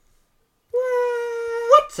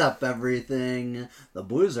What's up, everything? The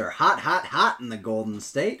Blues are hot, hot, hot in the Golden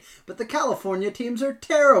State, but the California teams are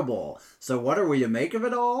terrible. So what are we to make of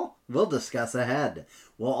it all? We'll discuss ahead.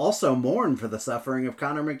 We'll also mourn for the suffering of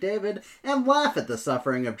Connor McDavid and laugh at the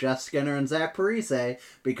suffering of Jeff Skinner and Zach Parise,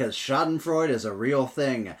 because schadenfreude is a real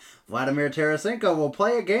thing. Vladimir Tarasenko will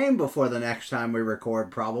play a game before the next time we record,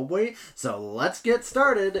 probably. So let's get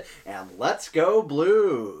started, and let's go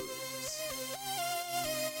Blues!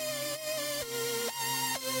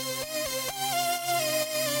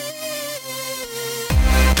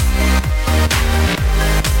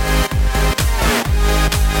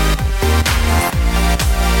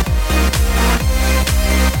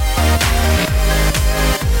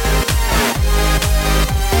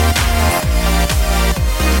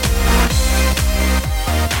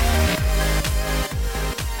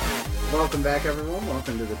 Welcome back, everyone.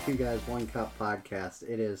 Welcome to the Two Guys, One Cup podcast.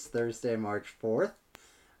 It is Thursday, March 4th.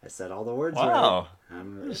 I said all the words right. Wow.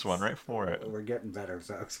 Just went right for it. We're getting better,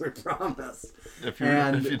 folks. We promise. If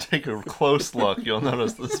you take a close look, you'll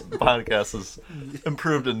notice this podcast has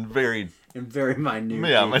improved in very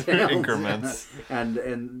minute increments.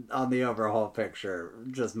 And on the overall picture,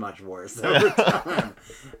 just much worse over time.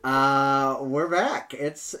 We're back.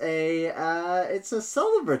 It's a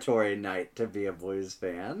celebratory night to be a Blues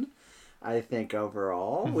fan. I think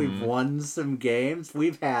overall, we've won some games.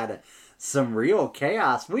 We've had some real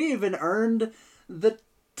chaos. We even earned the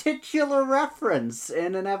titular reference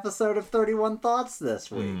in an episode of 31 Thoughts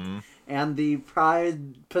this week. And the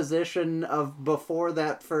pride position of before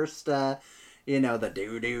that first, the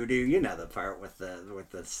do-do-do, the part with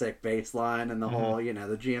the sick bass line and the whole, the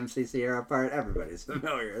GMCC era part. Everybody's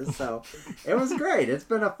familiar. So it was great. It's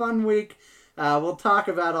been a fun week. We'll talk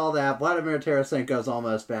about all that. Vladimir Tarasenko's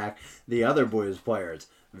almost back. The other Blues players,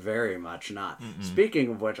 very much not.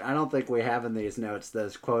 Speaking of which, I don't think we have in these notes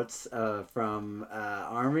those quotes from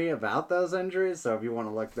Army about those injuries. So if you want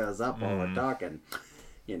to look those up while we're talking,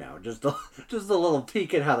 just a little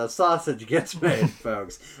peek at how the sausage gets made,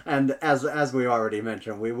 folks. And as we already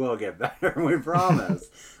mentioned, we will get better. We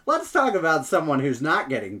promise. Let's talk about someone who's not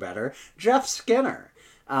getting better. Jeff Skinner.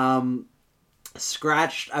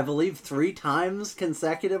 Scratched, I believe, 3 times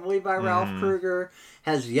consecutively by Ralph Krueger,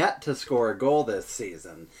 has yet to score a goal this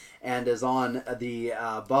season, and is on the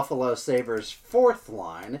Buffalo Sabres' 4th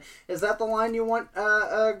line. Is that the line you want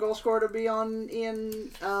a goal scorer to be on,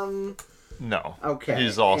 Ian? No. Okay.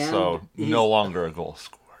 He's also no longer a goal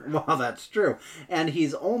scorer. Well, that's true. And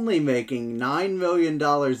he's only making $9 million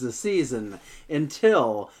a season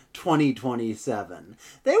until 2027.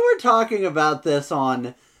 They were talking about this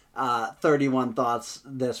on 31 Thoughts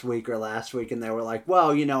this week or last week, and they were like,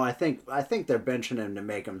 well, I think they're benching him to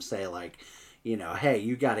make him say, like, hey,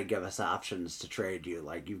 you got to give us options to trade you.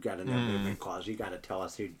 Like, you've got a no movement clause. You got to tell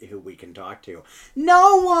us who we can talk to.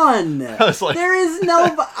 No one! There is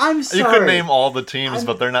no... I'm sorry. You could name all the teams,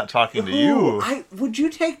 but they're not talking to you. Would you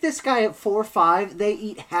take this guy at 4-5? They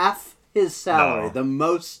eat half his salary, the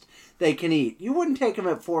most they can eat. You wouldn't take him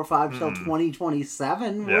at 4-5 till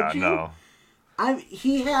 2027, would you? No.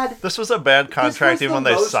 This was a bad contract even when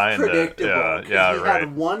they signed it. He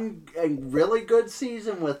had one really good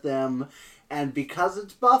season with them, and because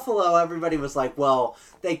it's Buffalo, everybody was like, well,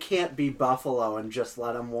 they can't be Buffalo and just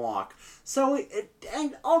let him walk. So,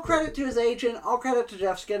 and all credit to his agent, all credit to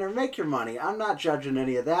Jeff Skinner, make your money. I'm not judging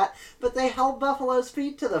any of that, but they held Buffalo's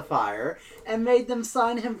feet to the fire and made them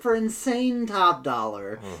sign him for insane top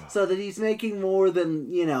dollar so that he's making more than,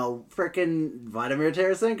 frickin' Vladimir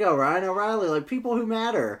Tarasenko, Ryan O'Reilly, like people who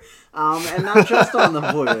matter. And not just on the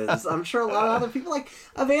Blues. I'm sure a lot of other people, like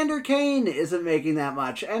Evander Kane isn't making that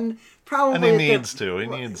much, and probably... And he needs to. He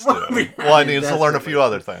needs to learn a few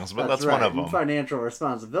other things, but that's one of them. Financial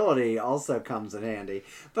responsibility also comes in handy.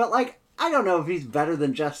 But, I don't know if he's better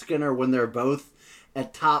than Jeff Skinner when they're both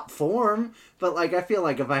at top form, but, I feel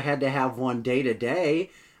like if I had to have one day-to-day,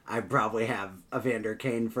 I'd probably have Evander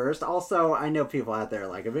Kane first. Also, I know people out there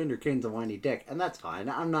like, Evander Kane's a whiny dick, and that's fine.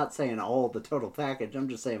 I'm not saying the total package. I'm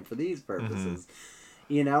just saying for these purposes.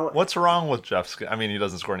 What's wrong with Jeff Skinner? I mean, he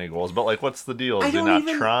doesn't score any goals, but what's the deal? Is he not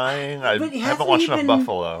trying? I haven't watched enough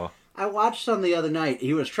Buffalo. I watched some the other night.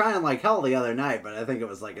 He was trying like hell the other night, but I think it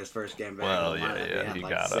was his first game back. Well, he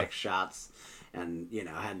had 6 shots and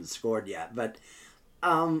hadn't scored yet. But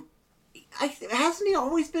hasn't he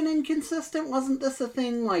always been inconsistent? Wasn't this a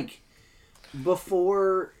thing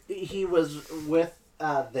before he was with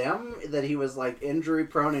them that he was injury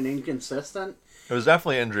prone and inconsistent? It was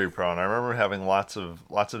definitely injury prone. I remember having lots of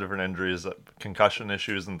different injuries, concussion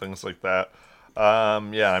issues and things like that.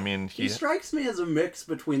 He strikes me as a mix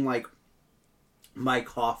between Mike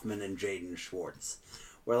Hoffman and Jaden Schwartz,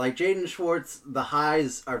 Where like Jaden Schwartz, the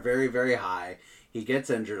highs are very, very high. He gets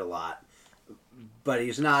injured a lot, but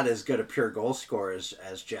he's not as good a pure goal scorer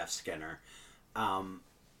as Jeff Skinner.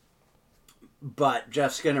 But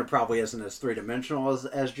Jeff Skinner probably isn't as three-dimensional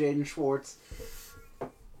as Jaden Schwartz.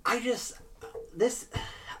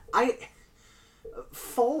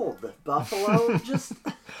 Fold Buffalo. Just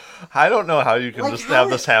I don't know how you can like, just have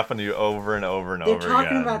this happen to you over and over and over again. They're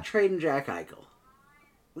talking about trading Jack Eichel.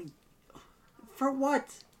 For what?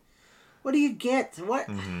 What do you get? What?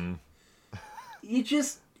 Mm-hmm.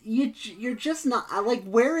 You're just not like.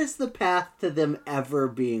 Where is the path to them ever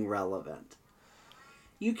being relevant?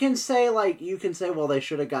 You can say well, they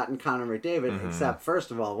should have gotten Connor McDavid. Mm-hmm. Except,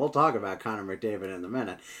 first of all, we'll talk about Connor McDavid in a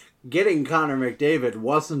minute. Getting Connor McDavid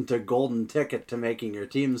wasn't a golden ticket to making your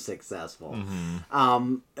team successful.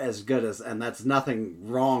 Mm-hmm. As good as, and that's nothing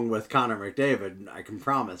wrong with Connor McDavid, I can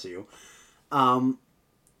promise you.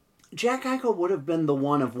 Jack Eichel would have been the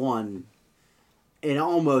one of one in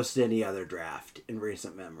almost any other draft in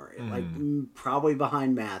recent memory. Mm-hmm. Like, probably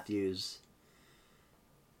behind Matthews.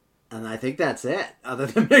 And I think that's it, other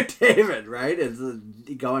than McDavid, right? It's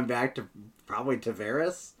going back to probably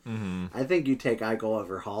Tavares. Mm-hmm. I think you take Eichel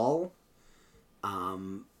over Hall.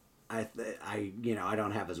 I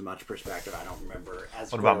don't have as much perspective. I don't remember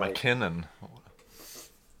as. What about McKinnon?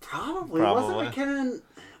 Probably wasn't McKinnon.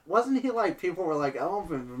 Wasn't he like, people were like, oh,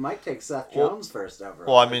 we might take Seth Jones first overall.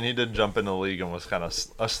 Well, I mean, he did jump in the league and was kind of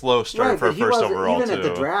a slow start for first overall, even too. Even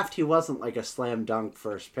at the draft, he wasn't like a slam dunk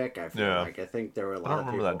first pick, I feel like. I think there were a lot of people. I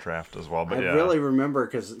don't remember that draft as well, but I really remember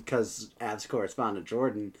because Avs correspondent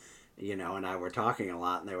Jordan, and I were talking a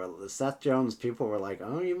lot, and they were, Seth Jones, people were like,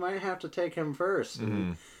 oh, you might have to take him first.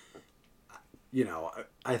 Mm-hmm. And,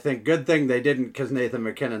 I think good thing they didn't, because Nathan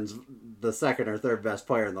McKinnon's the second or third best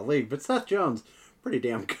player in the league, but Seth Jones, pretty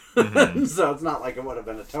damn good. Mm-hmm. So it's not like it would have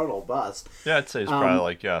been a total bust. Yeah, I'd say he's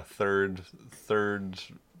probably third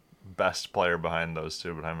best player behind those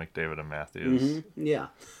two, behind McDavid and Matthews. Mm-hmm. Yeah.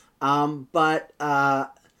 But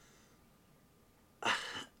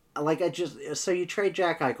so you trade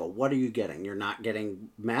Jack Eichel. What are you getting? You're not getting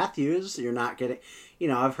Matthews. You're not getting,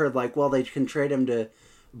 I've heard they can trade him to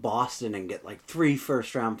Boston and get 3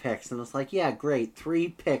 first-round picks, and it's like, yeah, great, 3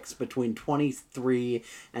 picks between 23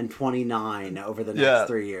 and 29 over the next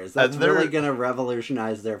 3 years. That's really going to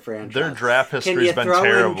revolutionize their franchise. Their draft history's been terrible.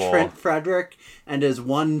 Can you throw in Trent Frederick and his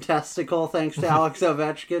one testicle, thanks to Alex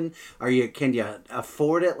Ovechkin? Can you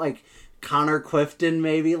afford it? Like Connor Clifton,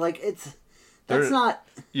 maybe? That's not.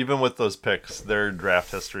 Even with those picks, their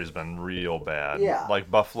draft history's been real bad. Yeah,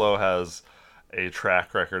 Buffalo has a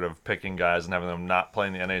track record of picking guys and having them not play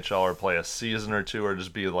in the NHL or play a season or two or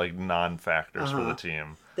just be non-factors for the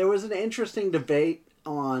team. There was an interesting debate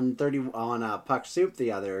on Puck Soup the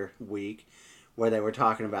other week where they were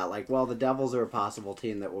talking about the Devils are a possible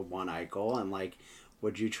team that would want Eichel, and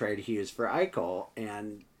would you trade Hughes for Eichel?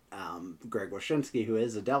 And Greg Wyshynski, who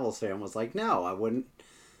is a Devils fan, was like, no, I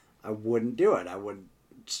wouldn't do it. I would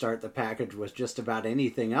start the package with just about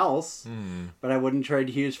anything else, but I wouldn't trade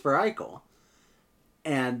Hughes for Eichel.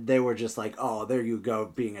 And they were just like, oh, there you go,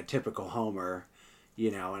 being a typical homer,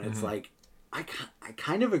 and it's I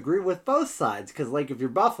kind of agree with both sides, because if you're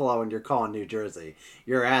Buffalo and you're calling New Jersey,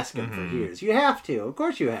 you're asking for Hughes. You have to. Of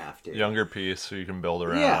course you have to. Younger piece who you can build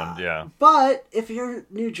around, yeah. But if you're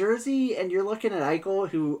New Jersey and you're looking at Eichel,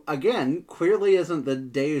 who, again, clearly isn't the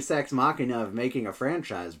deus ex machina of making a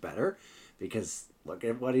franchise better, because look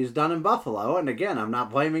at what he's done in Buffalo, and again, I'm not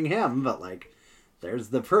blaming him, but there's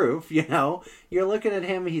the proof, You're looking at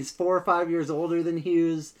him, he's 4 or 5 years older than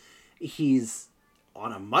Hughes. He's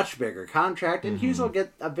on a much bigger contract, and Hughes will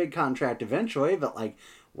get a big contract eventually, but,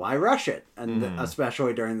 why rush it? And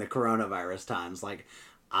especially during the coronavirus times.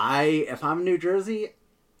 If I'm New Jersey,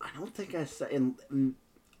 I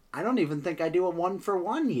don't even think I do a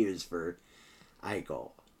 1-for-1 Hughes for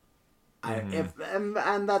Eichel.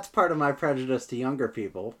 And that's part of my prejudice to younger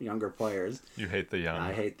players. You hate the young.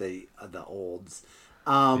 I hate the olds.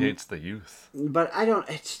 He hates the youth. But I don't.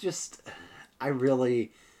 It's just, I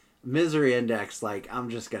really, misery index.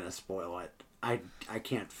 I'm just gonna spoil it. I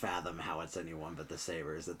can't fathom how it's anyone but the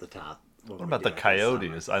Sabres at the top. What about the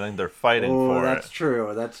Coyotes? I think they're fighting for it. That's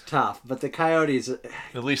true. That's tough. But the Coyotes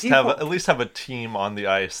at least have a team on the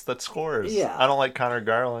ice that scores. Yeah. I don't like Connor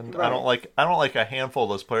Garland. Right. I don't like a handful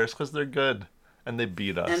of those players because they're good and they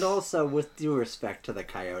beat us. And also, with due respect to the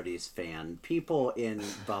Coyotes fan, people in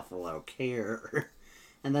Buffalo care.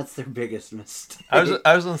 And that's their biggest mistake. I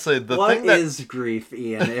was going to say what is grief,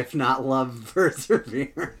 Ian, if not love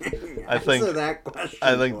persevering? Answer that question.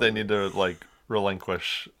 I think they need to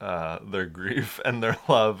relinquish their grief and their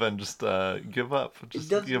love and just give up. Just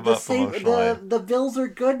give up emotionally. The Bills are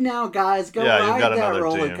good now, guys. Go ride that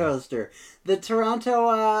roller coaster. The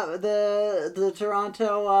Toronto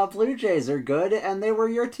Blue Jays are good, and they were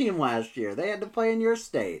your team last year. They had to play in your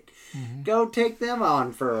state. Mm-hmm. Go take them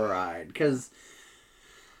on for a ride, because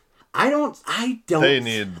I don't. They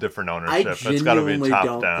need different ownership. It's got to be top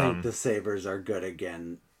down. I don't think the Sabres are good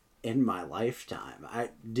again in my lifetime. I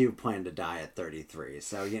do plan to die at 33,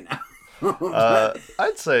 so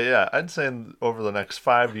I'd say over the next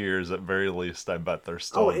 5 years at very least, I bet they're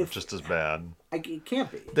still just as bad. It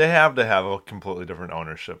can't be. They have to have a completely different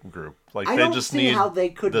ownership group. Like I don't see how they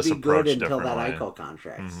could be good until that Eichel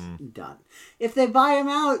contract's done. If they buy him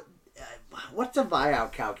out, what's a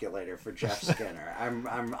buyout calculator for Jeff Skinner?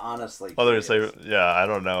 I'm honestly curious. I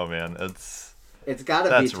don't know, man. It's got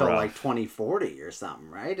to be till like 2040 or something,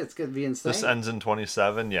 right? It's going to be insane. This ends in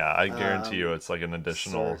 27. Yeah, I guarantee you it's like an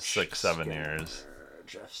additional 6-7 years.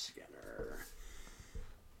 Jeff Skinner.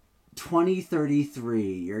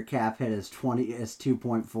 2033. Your cap hit is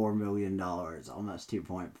 $2.4 million, almost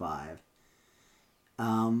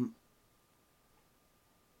 2.5.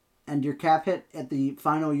 And your cap hit at the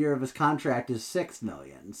final year of his contract is $6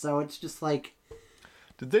 million. So it's just like.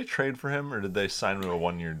 Did they trade for him, or did they sign him to a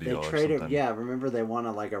 1-year deal? They traded, or something? Yeah. Remember they won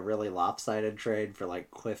a really lopsided trade for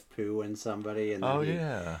like Cliff Poo and somebody, and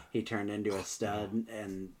then he turned into a stud,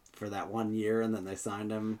 and for that 1 year, and then they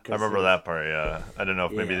signed him. I remember that part. Yeah, I don't know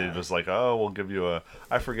if maybe they just like, oh, we'll give you a.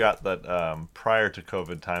 I forgot that prior to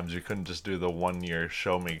COVID times, you couldn't just do the 1-year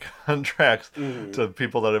show me contracts to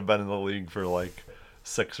people that have been in the league for like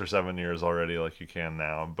 6 or 7 years already, like you can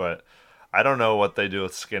now, but. I don't know what they do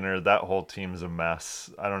with Skinner. That whole team's a mess.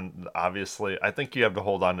 I think you have to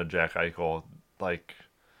hold on to Jack Eichel. Like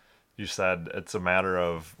you said, it's a matter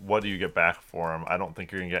of what do you get back for him. I don't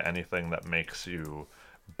think you're going to get anything that makes you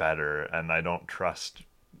better, and I don't trust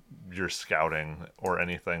your scouting or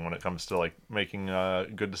anything when it comes to like making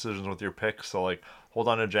good decisions with your picks. So like hold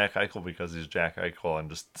on to Jack Eichel because he's Jack Eichel and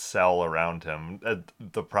just sell around him.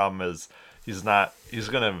 The problem is he's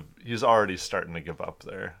already starting to give up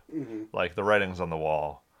there. Mm-hmm. Like the writing's on the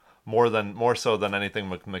wall. More so than anything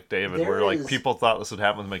with McDavid, like people thought this would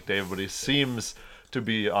happen with McDavid, but he seems to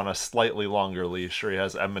be on a slightly longer leash, or he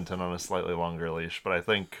has Edmonton on a slightly longer leash. But I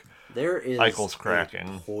think there is Eichel's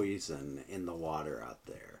cracking. Poison in the water out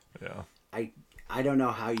there. Yeah. I don't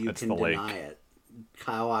know how you can deny it.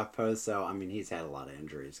 Kyle Okposo, I mean, he's had a lot of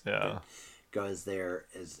injuries. Yeah. Goes there,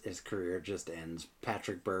 his career just ends.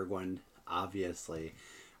 Patrick Bergwijn, obviously.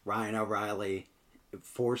 Ryan O'Reilly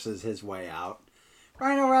forces his way out.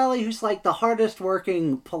 Ryan O'Reilly, who's like the hardest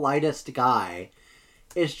working, politest guy,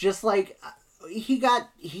 is just like he got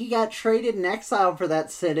traded and exiled from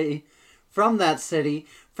that city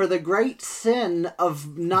for the great sin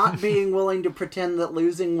of not being willing to pretend that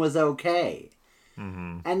losing was okay.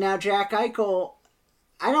 Mm-hmm. And now Jack Eichel,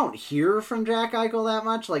 I don't hear from Jack Eichel that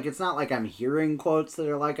much. Like, it's not like I'm hearing quotes that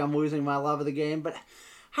are like, I'm losing my love of the game, but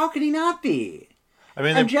how could he not be? I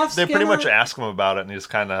mean, they pretty much ask him about it, and he's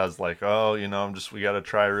kind of has like, oh, we got to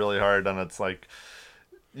try really hard, and it's like,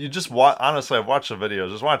 you just honestly, I've watched the videos.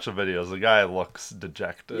 Just watch the videos. The guy looks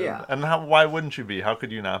dejected. Yeah. And why wouldn't you be? How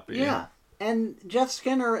could you not be? Yeah. And Jeff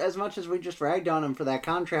Skinner, as much as we just ragged on him for that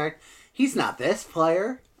contract, he's not this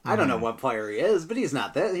player. I don't know what player he is, but he's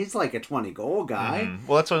not that. He's like a 20-goal guy. Mm-hmm.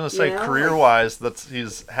 Well, that's what I was going to say. Career-wise,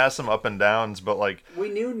 he's has some up and downs, but like we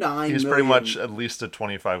knew he's pretty much at least a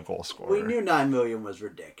 25-goal scorer. We knew $9 million was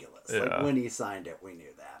ridiculous. Yeah. Like when he signed it, we knew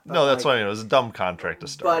that. But that's what I mean. It was a dumb contract to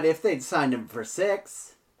start. But if they'd signed him for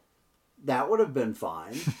 $6, that would have been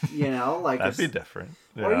fine. Like that'd be different.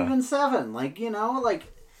 Yeah. Or even $7.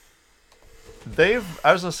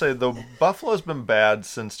 I was going to say, the Buffalo's been bad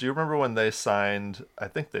since, do you remember when they signed, I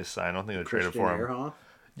don't think they traded for him. Ehrhoff?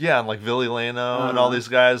 Yeah, and like Ville Leno and all these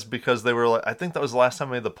guys, because they were like, I think that was the last time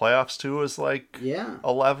they made the playoffs too, was like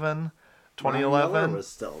 2011. Miller was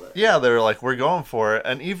still there. Yeah, they were like, we're going for it.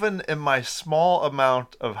 And even in my small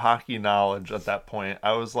amount of hockey knowledge at that point,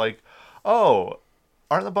 I was like, oh,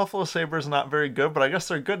 aren't the Buffalo Sabres not very good? But I guess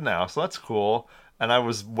they're good now, so that's cool. And I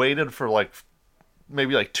was waited for like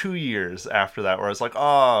maybe like 2 years after that where I was like,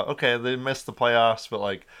 oh, okay, they missed the playoffs, but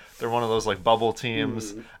like they're one of those like bubble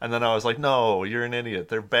teams. And then I was like, no, you're an idiot,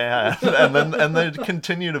 they're bad. and they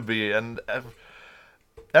continue to be. And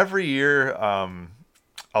every year I'll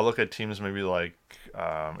look at teams maybe like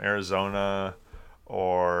Arizona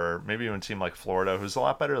or maybe even a team like Florida, who's a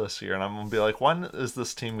lot better this year, and I'm gonna be like, when is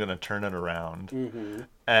this team gonna turn it around? Mm-hmm.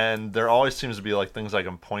 And there always seems to be like things I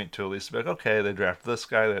can point to at least to be like, okay, they drafted this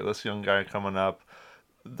guy, they have this young guy coming up.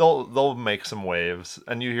 they'll make some waves,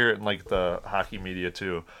 and you hear it in like the hockey media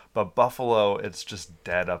too. But Buffalo, it's just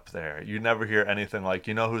dead up there. You never hear anything like,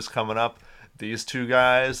 you know who's coming up? These two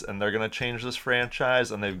guys, and they're gonna change this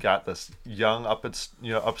franchise, and they've got this young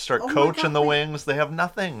upstart coach in the wings. They have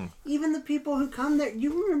nothing. Even the people who come there.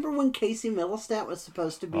 You remember when Casey Middlestat was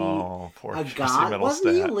supposed to be a god?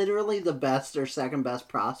 Wasn't he literally the best or second best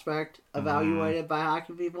prospect evaluated by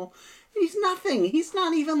hockey people? He's nothing. He's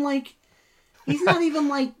not even like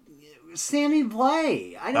Sammy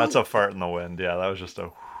Blais. That's a fart in the wind. Yeah, that was just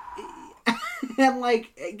a. And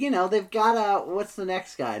they've got what's the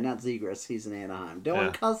next guy? Not Zegras. He's in Anaheim.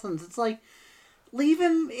 Dylan Cousins. It's like, leave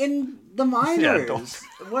him in the minors.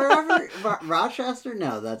 Wherever. Rochester?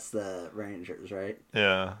 No, that's the Rangers, right?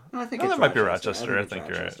 Yeah. No, I think that might be Rochester. I think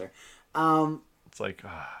you're right. It's like...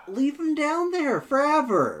 leave him down there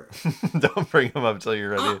forever. Don't bring him up until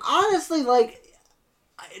you're ready. Honestly,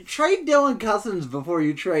 trade Dylan Cousins before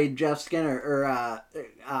you trade Jeff Skinner or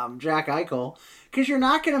Jack Eichel, because you're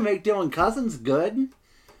not going to make Dylan Cousins good.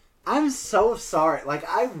 I'm so sorry.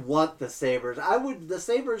 I want the Sabres. The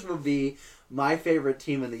Sabres would be my favorite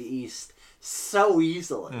team in the East so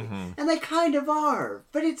easily. Mm-hmm. And they kind of are.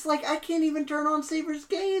 But it's I can't even turn on Sabres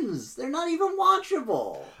games. They're not even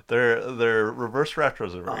watchable. Their reverse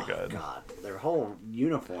retros are very good. Oh, God. Their whole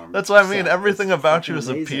uniform. That's what I mean. Everything about you is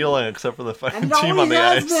appealing except for the fucking team on the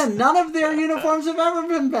ice. Been. None of their uniforms have ever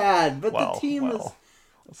been bad. But the team is...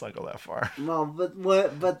 Let's not go that far. Well, but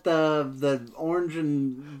the orange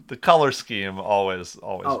and... The color scheme, always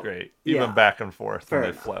great. Even back and forth when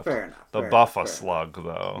they flip. Fair enough. The Buffa slug,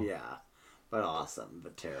 though. Yeah. But awesome,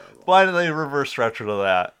 but terrible. Why do they reverse retro to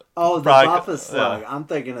that? Oh, the Buffa slug. Yeah. I'm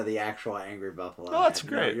thinking of the actual Angry Buffalo. Oh, that's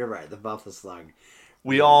great. No, you're right. The Buffa slug.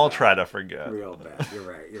 We all try to forget. Real bad. You're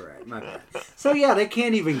right. My bad. So yeah, they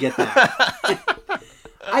can't even get that.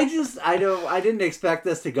 I didn't expect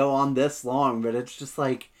this to go on this long, but it's just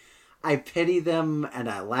I pity them and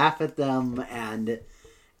I laugh at them, and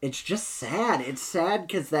it's just sad. It's sad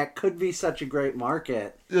because that could be such a great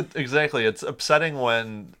market. Exactly. It's upsetting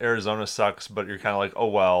when Arizona sucks, but you're kind of like, oh,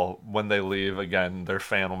 well, when they leave, again, their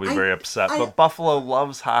fan will be very upset. But Buffalo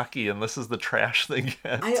loves hockey, and this is the trash they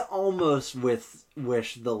get. I almost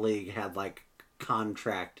wish the league had,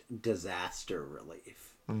 contract disaster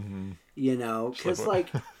relief. Mm-hmm. Because,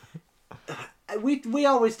 we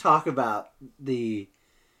always talk about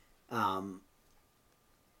how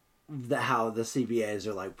the CBAs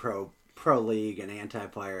are pro league and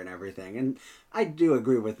anti-player and everything, and I do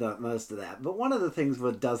agree with most of that. But one of the things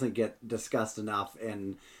that doesn't get discussed enough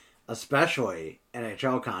in especially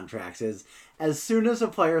NHL contracts is as soon as a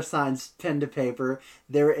player signs pen to paper,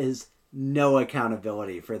 there is no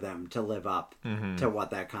accountability for them to live up to what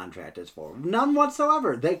that contract is for. None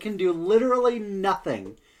whatsoever. They can do literally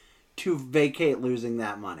nothing to vacate losing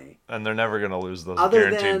that money. And they're never going to lose those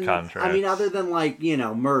guaranteed contracts. I mean, other than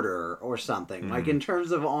murder or something. In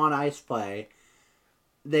terms of on-ice play,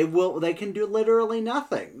 they can do literally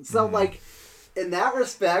nothing. So, in that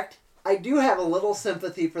respect, I do have a little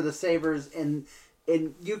sympathy for the Sabres, and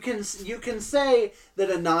you can say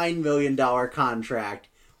that a $9 million contract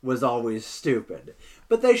was always stupid.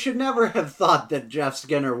 But they should never have thought that Jeff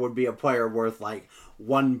Skinner would be a player worth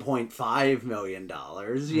 $1.5 million,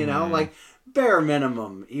 you know? Bare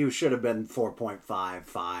minimum, you should have been 4.5,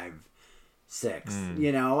 5, 6,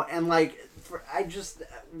 you know? And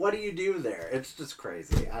what do you do there? It's just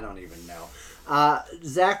crazy. I don't even know.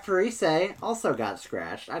 Zach Parise also got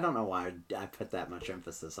scratched. I don't know why I put that much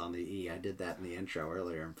emphasis on the E. I did that in the intro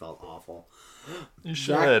earlier and felt awful. You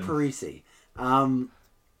should. Zach Parise.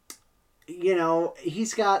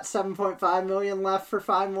 He's got $7.5 million left for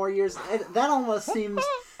 5 more years. That almost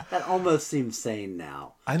seems sane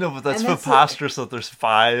now. I know, but that's preposterous that there's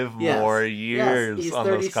 5 more years on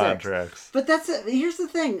 36. Those contracts. But here's the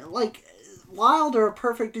thing. Wild are a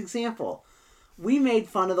perfect example. We made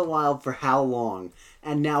fun of the Wild for how long,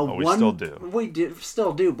 and now we still do. We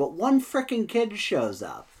still do, but one frickin' kid shows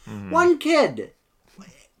up. Mm-hmm. One kid.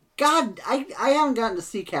 God, I haven't gotten to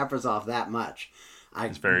see Kaprizov that much.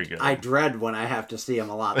 He's very good. I dread when I have to see him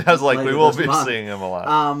a lot. I was we will be seeing him a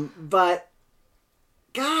lot. But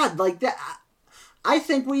God, that. I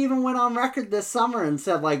think we even went on record this summer and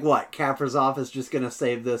said, Kaprizov is just going to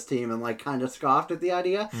save this team, and, kind of scoffed at the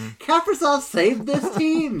idea. Kaprizov saved this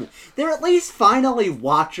team. They're at least finally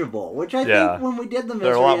watchable, which I think when we did the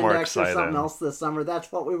Misery Index or something else this summer,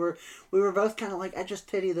 that's what we were both kind of I just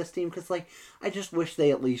pity this team because, I just wish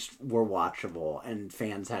they at least were watchable and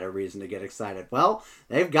fans had a reason to get excited. Well,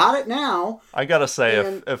 they've got it now. I got to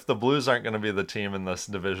say, if the Blues aren't going to be the team in this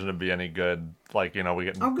division to be any good, we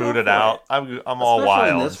get booted out, I'm all all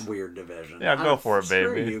wild. In this weird division. Yeah, go for it,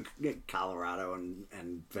 baby. You get Colorado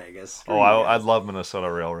and Vegas. I'd love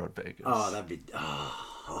Minnesota Railroad Vegas. Oh, that'd be.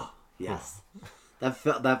 Yes. That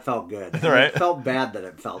felt good. Right? It felt bad that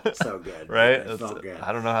it felt so good. Right? It felt good.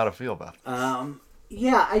 I don't know how to feel about it.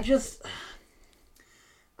 Yeah, I just...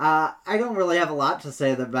 I don't really have a lot to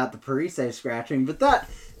say about the Parise scratching, but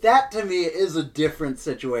that to me is a different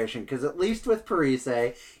situation, because at least with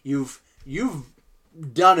Parise, you've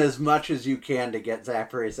done as much as you can to get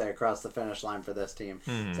Zach Parise across the finish line for this team.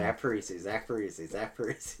 Zach Parise.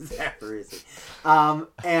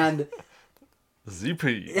 And...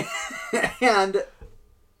 ZP. And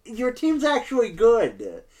your team's actually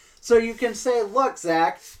good. So you can say, look,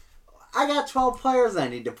 Zach, I got 12 players I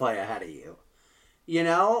need to play ahead of you. You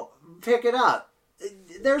know? Pick it up.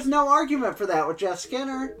 There's no argument for that with Jeff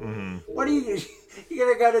Skinner. Mm-hmm. What are you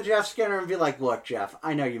gonna go to Jeff Skinner and be like, look, Jeff,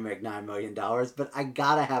 I know you make $9 million, but I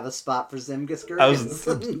gotta have a spot for Zemgus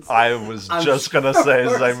Girgensons. I was just gonna say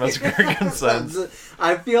Zemgus Girgensons.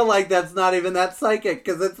 I feel like that's not even that psychic,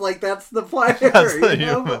 because it's like that's the player, you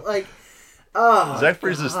know? But like, Zach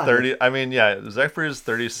Parise is 30. I mean, yeah, Zach Parise is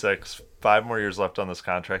 36. 5 more years left on this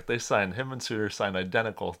contract. Him and Suter signed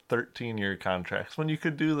identical 13-year contracts when you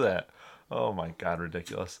could do that. Oh my God,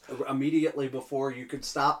 ridiculous. Immediately before you could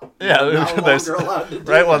stop. Yeah,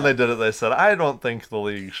 right when they did it, they said, I don't think the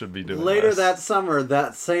league should be doing this. Later that summer,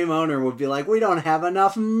 that same owner would be like, we don't have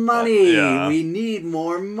enough money. We need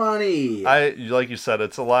more money. Like you said,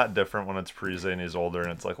 it's a lot different when it's Parise and he's older,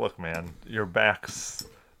 and it's like, look, man, your back's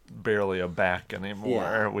barely a back anymore.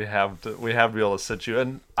 Yeah. We have to be able to sit you.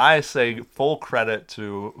 And I say full credit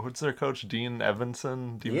to, who's their coach? Dean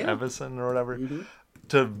Evanson or whatever. Mm-hmm.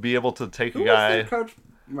 To be able to take a guy. Who was their coach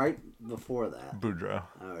right before that? Boudreaux.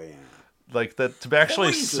 Oh yeah. Like that, to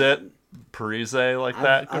actually sit Parise like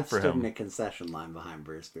that. Good for him. I've stood in a concession line behind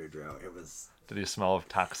Bruce Boudreaux. It was. Did he smell of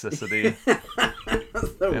toxicity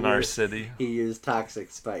in our city? He used toxic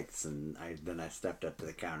spikes, and then I stepped up to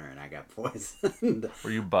the counter and I got poisoned.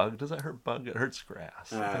 Were you bugged? Does that hurt bug? It hurts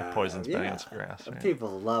grass. I think poison's bad against grass. Right?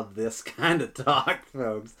 People love this kind of talk,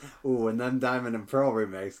 folks. Ooh, and then Diamond and Pearl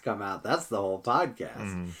remakes come out. That's the whole podcast.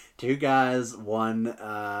 Mm. 2 guys, 1,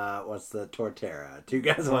 what's the Torterra? 2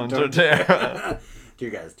 guys, 1 Torterra. 2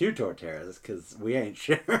 guys, 2 Torterras, because we ain't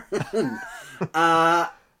sure.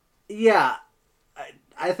 Yeah.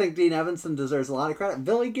 I think Dean Evanson deserves a lot of credit.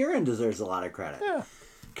 Billy Guerin deserves a lot of credit. Yeah.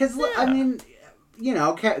 Because, I mean, you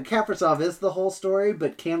know, Kaprizov is the whole story,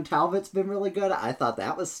 but Cam Talbot's been really good. I thought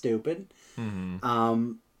that was stupid.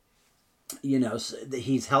 Mm-hmm. You know,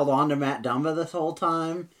 he's held on to Matt Dumba this whole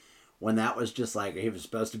time, when that was just like, he was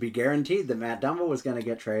supposed to be guaranteed that Matt Dumba was going to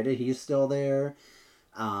get traded. He's still there.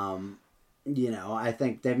 You know, I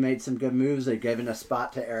think they've made some good moves. They've given a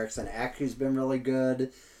spot to Eriksson Ek, who's been really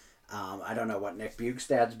good. I don't know what Nick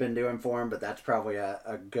Bjugstad's been doing for him, but that's probably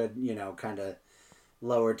a good, you know, kind of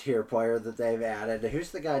lower tier player that they've added.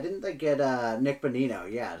 Who's the guy? Didn't they get Nick Bonino?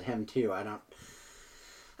 Yeah, him too.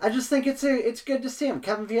 I just think it's good to see him.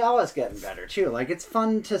 Kevin Fiala's getting better too. Like, it's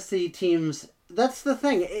fun to see teams. That's the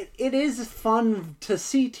thing. It is fun to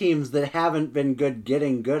see teams that haven't been good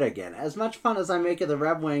getting good again. As much fun as I make of the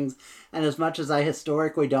Red Wings, and as much as I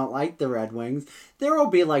historically don't like the Red Wings, there will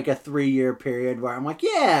be like a 3-year period where I'm like,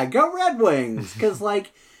 yeah, go Red Wings. Because,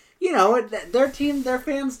 like, you know, their team, their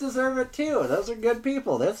fans deserve it too. Those are good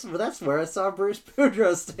people. That's where I saw Bruce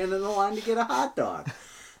Boudreaux stand in the line to get a hot dog.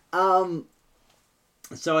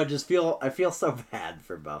 So I feel so bad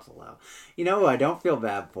for Buffalo. You know who I don't feel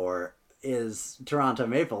bad for is Toronto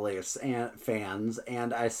Maple Leafs fans,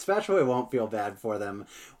 and I especially won't feel bad for them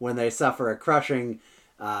when they suffer a crushing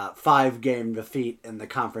 5-game defeat in the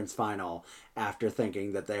conference final after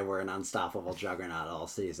thinking that they were an unstoppable juggernaut all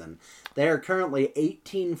season. They are currently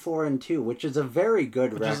 18-4-2, which is a very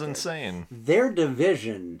good record. Which is insane. Their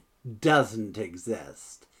division doesn't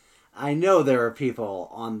exist. I know there are people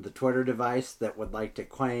on the Twitter device that would like to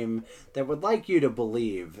claim, that would like you to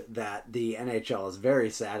believe that the NHL is very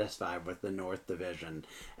satisfied with the North Division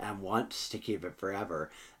and wants to keep it forever.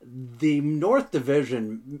 The North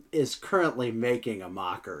Division is currently making a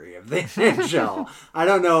mockery of the NHL. I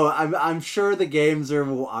don't know. I'm sure the games are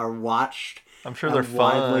watched. I'm sure they're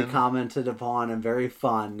widely commented upon and very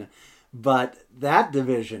fun. But that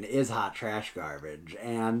division is hot trash garbage.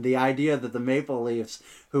 And the idea that the Maple Leafs,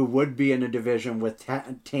 who would be in a division with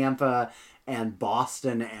Tampa and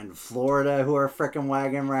Boston and Florida, who are frickin'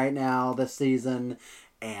 wagging right now this season,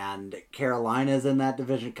 and Carolina's in that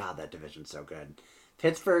division. God, that division's so good.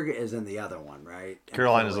 Pittsburgh is in the other one, right?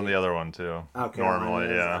 Carolina's in the other one, too. Oh,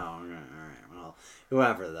 normally, yeah. Oh, all right. Well,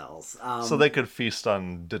 whoever else. So they could feast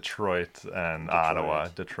on Detroit and Ottawa.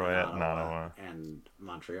 Detroit and Ottawa. And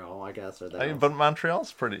Montreal, I guess. But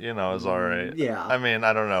Montreal's pretty, is all right. Yeah. I mean,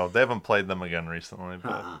 I don't know. They haven't played them again recently.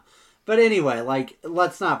 But... But anyway,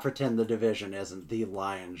 let's not pretend the division isn't the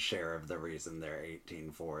lion's share of the reason they're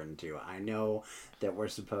 18-4-2. I know that we're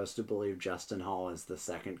supposed to believe Justin Hall is the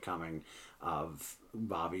second coming of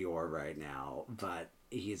Bobby Orr right now, but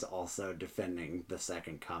he's also defending the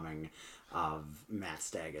second coming of Matt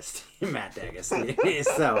D'Agostino.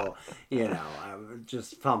 So, I would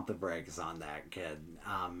just pump the brakes on that kid.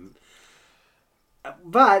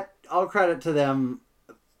 But all credit to them.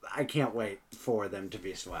 I can't wait for them to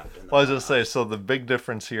be swept. I was just say, so the big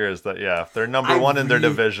difference here is that, if they're number one in their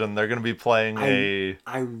division, they're going to be playing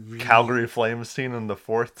Calgary Flames team in the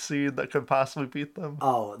 4th seed that could possibly beat them.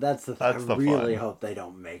 Oh, that's the thing. I really hope they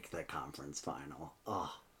don't make the conference final.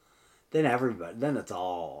 Oh, then it's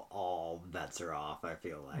all bets are off, I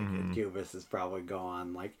feel like. Mm-hmm. Cubas is probably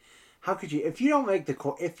gone. Like, how could you, if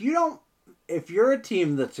you're a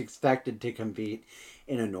team that's expected to compete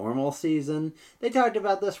in a normal season, they talked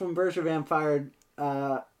about this when Bergevin fired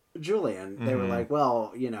Julian. They were like,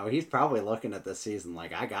 well, he's probably looking at this season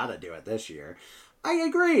like, I gotta do it this year. I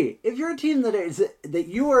agree. If you're a team that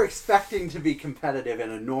you are expecting to be competitive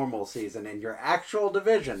in a normal season in your actual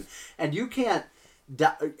division, and you can't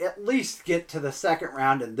at least get to the second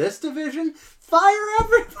round in this division, fire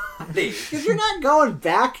everybody. Because you're not going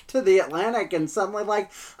back to the Atlantic and suddenly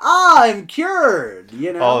I'm cured,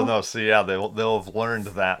 Oh, no, so they'll have learned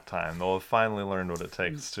that time. They'll have finally learned what it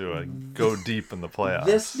takes to go deep in the playoffs.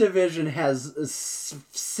 This division has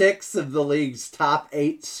 6 of the league's top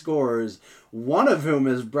 8 scorers, one of whom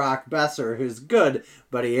is Brock Besser, who's good,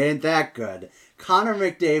 but he ain't that good. Connor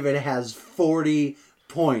McDavid has 40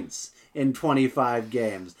 points in 25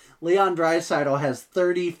 games. Leon Draisaitl has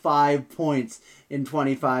 35 points in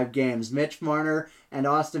 25 games. Mitch Marner and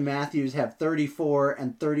Austin Matthews have 34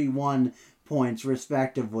 and 31 points,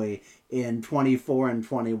 respectively, in 24 and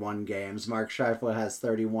 21 games. Mark Scheifele has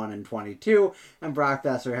 31 and 22, and Brock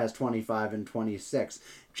Besser has 25 and 26.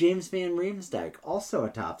 James Van Riemsdyk, also a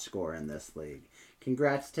top scorer in this league.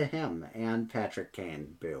 Congrats to him and Patrick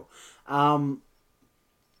Kane. Boo.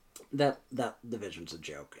 That division's a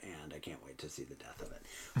joke, and I can't wait to see the death of it.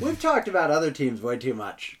 We've talked about other teams way too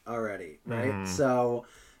much already, right? So,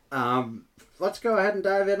 let's go ahead and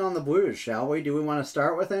dive in on the Blues, shall we? Do we want to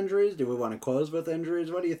start with injuries? Do we want to close with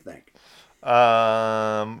injuries? What do you think?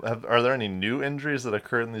 Are there any new injuries that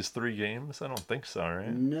occurred in these 3 games? I don't think so,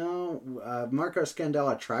 right? No. Marco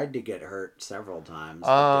Scandella tried to get hurt several times.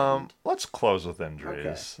 Let's close with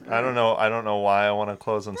injuries. Okay. I don't know why I want to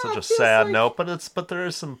close on such a sad note, but there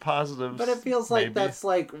is some positives. But it feels like that's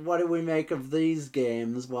what do we make of these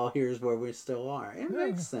games? Well, here's where we still are. It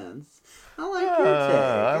makes sense. I like your take.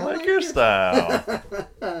 I like your style.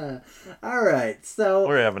 All right, so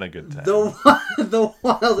we're having a good time. The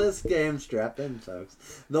wildest game, strap in, folks.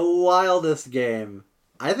 The wildest game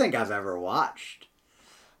I think I've ever watched.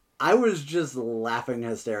 I was just laughing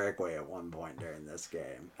hysterically at one point during this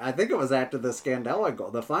game. I think it was after the Scandella goal,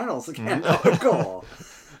 the final Scandella goal.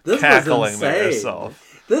 This was insane.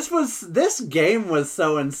 This game was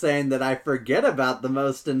so insane that I forget about the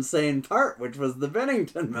most insane part, which was the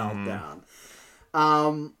Binnington meltdown.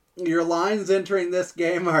 Your lines entering this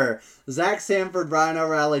game are Zach Sanford, Brian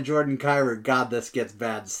O'Reilly, Jordan Kyrou. God, this gets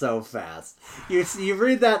bad so fast. You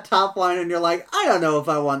read that top line and you're like, I don't know if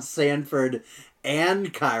I want Sanford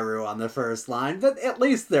and Kyrou on the first line, but at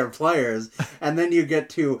least they're players. And then you get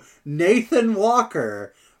to Nathan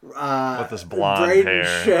Walker, with this blonde Braden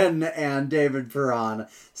hair, Shen, and David Perron.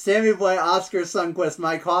 Sammy Blais, Oscar Sundqvist,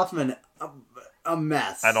 Mike Hoffman. A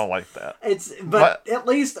mess. I don't like that. But at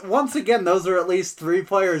least, once again, those are at least 3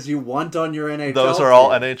 players you want on your NHL Those are team. all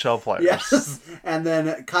NHL players. Yes. And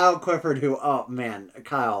then Kyle Clifford, who, oh man,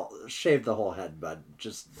 Kyle, shave the whole head, bud.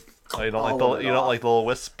 Just you don't like the little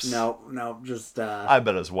wisps? No, just I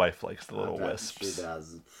bet his wife likes the little wisps. She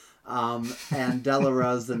does. And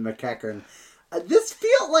Delarose and McEachern. This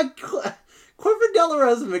feels like Clifford,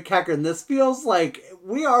 Delarose, and McEachern. This feels like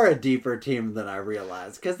we are a deeper team than I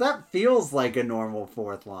realized, because that feels like a normal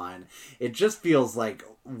 4th line. It just feels like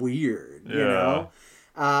weird, you know.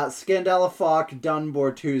 Scandella, Falk, Dunn,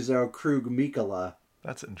 Bortuzzo, Krug, Mikkola.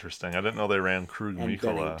 That's interesting. I didn't know they ran Krug,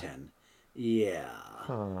 Mikkola. Binnington. Yeah.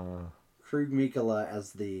 Krug, Mikkola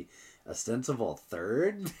as the ostensible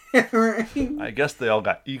 3rd pairing. I guess they all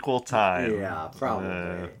got equal time. Yeah,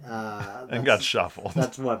 probably. And got shuffled.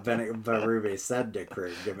 That's what Berube said to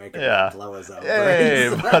Krug to make him blow his own Hey,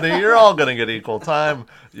 brains. buddy, you're all going to get equal time.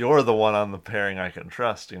 You're the one on the pairing I can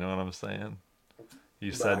trust. You know what I'm saying?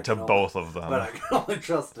 You said to both of them. But I can only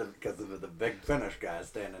trust him because of the big Finnish guy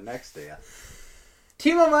standing next to you.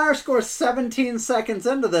 Timo Meier scores 17 seconds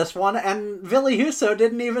into this one, and Ville Husso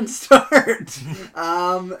didn't even start.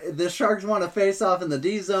 The Sharks won a face-off in the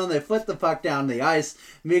D zone. They flipped the puck down the ice.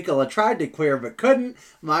 Mikkola tried to clear, but couldn't.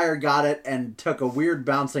 Meier got it and took a weird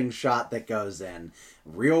bouncing shot that goes in.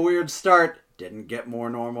 Real weird start. Didn't get more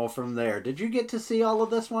normal from there. Did you get to see all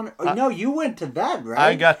of this one? No, you went to that, right?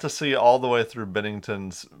 I got to see all the way through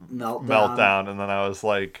Binnington's meltdown, and then I was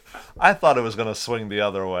like, I thought it was going to swing the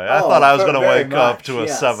other way. I thought I was going to wake up to a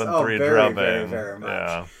 7-3 drubbing. Very much.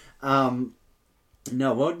 Yeah.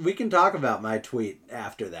 No, well, we can talk about my tweet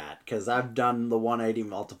after that, because I've done the 180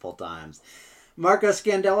 multiple times. Marco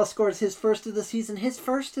Scandella scores his first of the season. His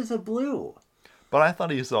first is a blue. But I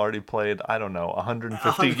thought he's already played,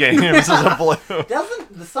 150 games as a Blue.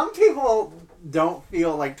 Some people don't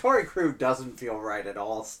feel like Torrey Krug doesn't feel right at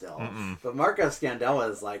all still. Mm-mm. But Marco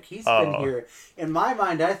Scandella is like, he's been here. In my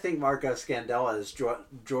mind, I think Marco Scandella is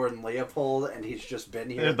Jordan Leopold, and he's just been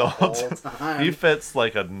here the whole time. He fits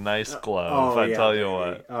like a nice glove, tell you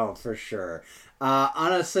what. Oh, for sure.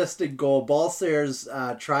 Unassisted goal. Balsers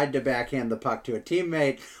tried to backhand the puck to a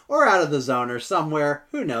teammate or out of the zone or somewhere.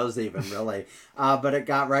 Who knows even, really. But it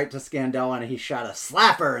got right to Scandella, and he shot a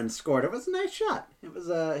slapper and scored. It was a nice shot. It was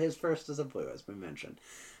his first as a Blue, as we mentioned.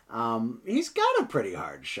 He's got a pretty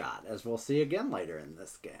hard shot, as we'll see again later in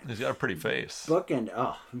this game. He's got a pretty face. Bookend,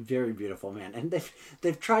 very beautiful, man. And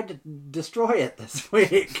they've tried to destroy it this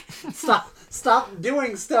week. Stop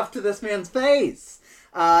doing stuff to this man's face.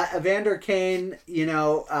 Evander Kane,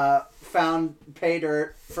 found pay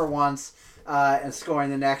dirt for once and scoring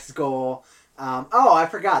the next goal. I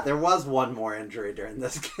forgot. There was one more injury during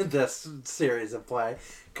this series of play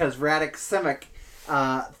because Radek Simic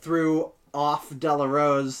threw off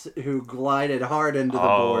Delarose, who glided hard into the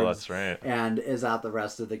boards. Oh, that's right. And is out the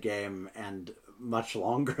rest of the game and much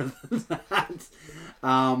longer than that.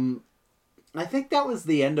 I think that was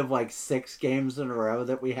the end of 6 games in a row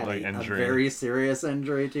that we had a very serious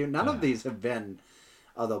injury to. None of these have been,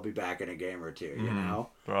 they'll be back in a game or two, you know?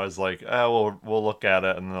 But I was like, we'll look at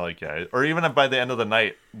it, and they're like, yeah. Or even if by the end of the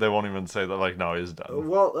night, they won't even say that, no, he's done.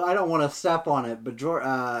 Well, I don't want to step on it, but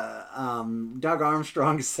Doug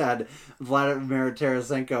Armstrong said Vladimir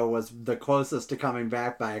Tarasenko was the closest to coming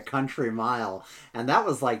back by a country mile, and that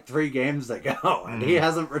was 3 games ago, and he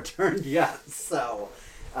hasn't returned yet, so...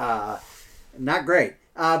 not great.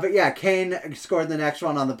 But yeah, Kane scored the next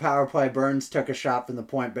one on the power play. Burns took a shot from the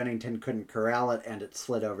point. Binnington couldn't corral it, and it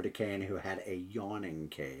slid over to Kane, who had a yawning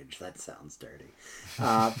cage. That sounds dirty.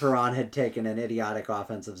 Perron had taken an idiotic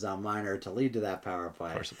offensive zone minor to lead to that power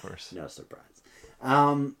play. Of course. No surprise.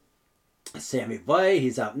 Sammy Blais,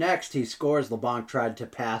 he's up next. He scores. LeBlanc tried to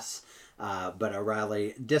pass, but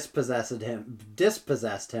O'Reilly dispossessed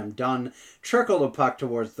him. Dunn trickled a puck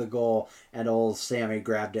towards the goal, and old Sammy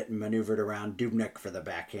grabbed it and maneuvered around Dubnyk for the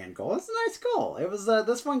backhand goal. It's a nice goal. It was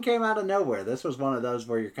this one came out of nowhere. This was one of those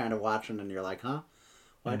where you're kind of watching and you're like, huh?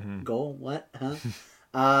 What? Goal? What? Huh?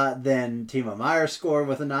 Then Timo Meier scored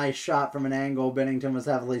with a nice shot from an angle. Binnington was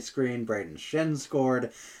heavily screened. Braden Shin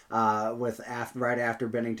scored right after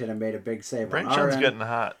Binnington had made a big save. Braden Shin's getting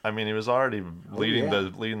hot. I mean, he was already leading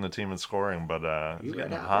the team in scoring, but he's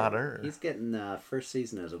getting hotter. He's getting first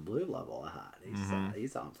season as a Blue level hot.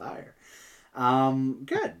 He's on fire.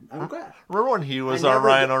 Good. I'm glad. Remember when he was our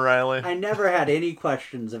Ryan O'Reilly? I never had any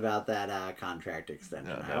questions about that contract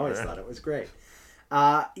extension. I always thought it was great.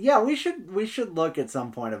 We should look at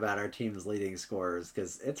some point about our team's leading scorers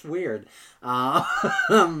because it's weird.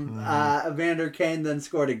 Evander Kane then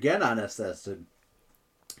scored again unassisted.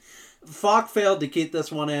 Falk failed to keep this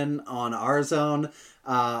one in on our zone,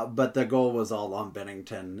 but the goal was all on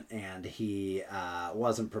Binnington, and he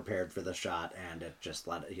wasn't prepared for the shot, and it just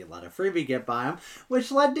let a freebie get by him,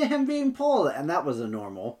 which led to him being pulled, and that was a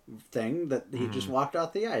normal thing that he just walked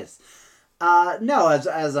off the ice. No,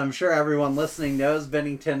 as I'm sure everyone listening knows,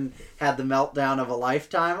 Binnington had the meltdown of a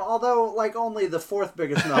lifetime, although, only the 4th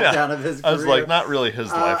biggest meltdown of his career. I was like, not really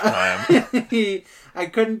his lifetime. I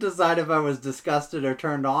couldn't decide if I was disgusted or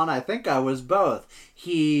turned on. I think I was both.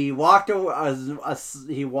 He walked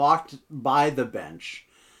by the bench,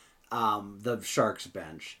 the Sharks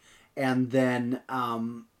bench, and then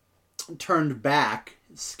turned back,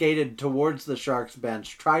 skated towards the Sharks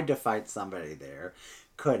bench, tried to fight somebody there.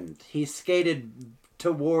 Couldn't. He skated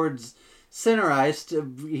towards center ice.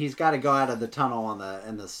 He's got to go out of the tunnel in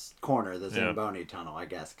the corner, the Zamboni tunnel, I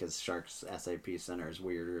guess, because Sharks SAP Center is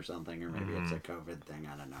weird or something, or maybe it's a COVID thing.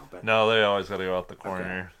 I don't know. But no, they always got to go out the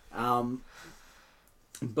corner.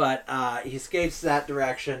 Okay. But he skates that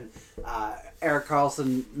direction. Erik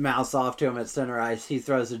Karlsson mouths off to him at center ice. He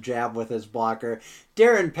throws a jab with his blocker.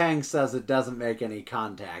 Darren Pang says it doesn't make any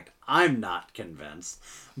contact. I'm not convinced.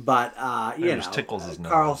 But, tickles his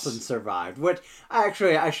nose. Karlsson survived. Which,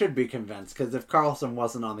 I should be convinced. Because if Karlsson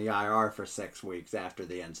wasn't on the IR for 6 weeks after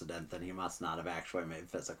the incident, then he must not have actually made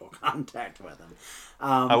physical contact with him.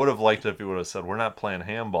 I would have liked it if he would have said, we're not playing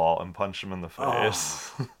handball, and punched him in the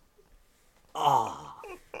face. Oh,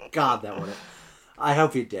 God, that would have... I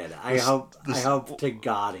hope he did. I hope to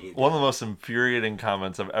God he did. One of the most infuriating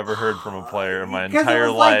comments I've ever heard from a player in my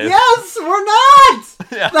entire life. Yes, we're not!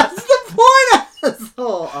 Yeah. That's the point of this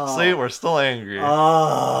whole... See, we're still angry.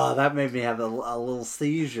 Oh, that made me have a little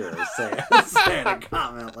seizure saying a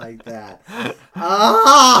comment like that.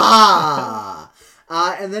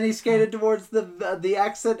 And then he skated towards the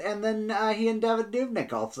exit, and then he and Devan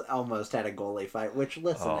Dubnyk almost had a goalie fight, which,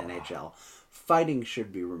 listen, NHL... Fighting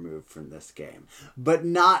should be removed from this game, but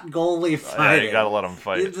not goalie fighting. Yeah, you gotta let them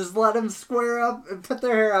fight. You just let them square up and put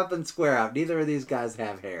their hair up and square up. Neither of these guys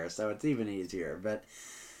have hair, so it's even easier. But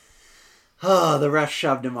the ref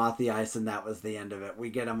shoved him off the ice, and that was the end of it. We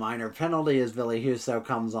get a minor penalty as Ville Husso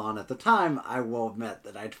comes on. At the time, I will admit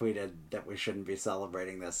that I tweeted that we shouldn't be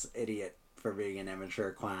celebrating this idiot for being an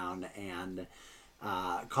immature clown and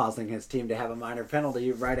causing his team to have a minor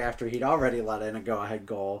penalty right after he'd already let in a go-ahead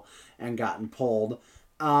goal and gotten pulled.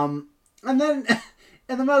 And then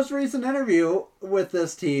in the most recent interview with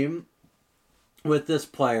this team, with this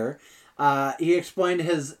player, he explained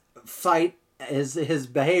his fight, his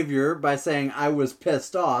behavior by saying, I was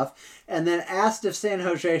pissed off, and then asked if San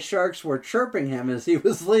Jose Sharks were chirping him as he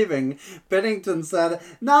was leaving. Binnington said,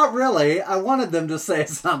 not really. I wanted them to say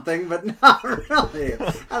something, but not really.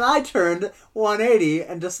 And I turned 180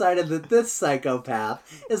 and decided that this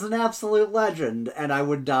psychopath is an absolute legend, and I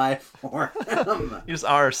would die for him. He's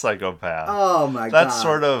our psychopath. Oh my God. That's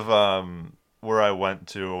sort of where I went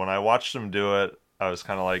to. When I watched him do it, I was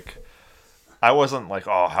kind of like... I wasn't like,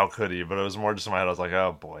 oh, how could he? But it was more just in my head. I was like,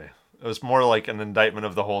 oh, boy. It was more like an indictment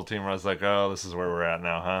of the whole team where I was like, oh, this is where we're at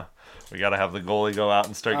now, huh? We got to have the goalie go out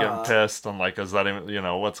and start getting pissed. And like, is that even,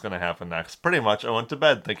 what's going to happen next? Pretty much, I went to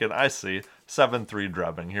bed thinking, I see, 7-3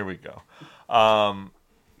 drubbing. Here we go.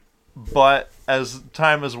 But as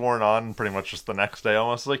time has worn on, pretty much just the next day,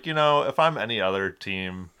 almost like, if I'm any other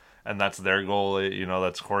team and that's their goalie,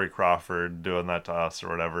 that's Corey Crawford doing that to us or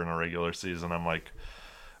whatever in a regular season, I'm like,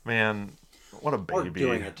 man... What a baby. Or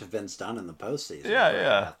doing it to Vince Dunn in the postseason.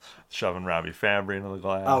 Yeah. Shoving Robbie Fabry into the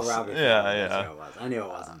glass. Oh, Robbie Fabry. Yeah. That's who it was. I knew it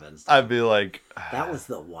wasn't Vince Dunn. I'd be like... That was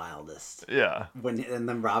the wildest. Yeah. And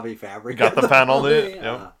then Robbie Fabry got the penalty.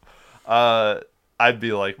 Yeah. Yep. I'd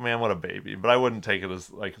be like, man, what a baby. But I wouldn't take it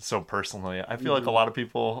as like so personally. I feel like a lot of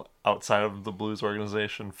people outside of the Blues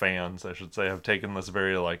organization, fans, I should say, have taken this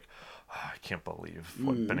very like, I can't believe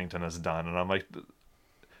what Binnington has done. And I'm like...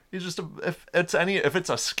 He's just if it's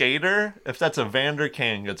a skater, if that's a Vander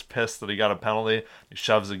Kane gets pissed that he got a penalty, he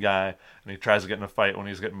shoves a guy and he tries to get in a fight when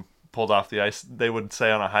he's getting pulled off the ice, they would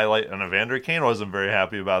say on a highlight, and Evander Kane wasn't very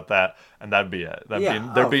happy about that, and that'd be it.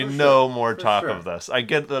 There'd be no more talk of this. I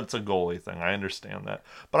get that it's a goalie thing, I understand that,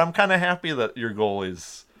 but I'm kind of happy that your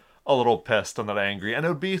goalie's a little pissed and that angry, and it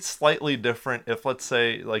would be slightly different if, let's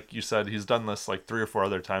say, like you said, he's done this like 3 or 4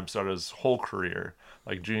 other times throughout his whole career,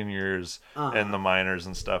 like juniors and the minors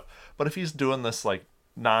and stuff. But if he's doing this like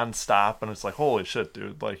non-stop and it's like, holy shit,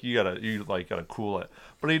 dude, like you gotta cool it.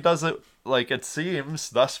 But he does it, like, it seems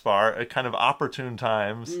thus far at kind of opportune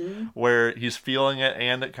times where he's feeling it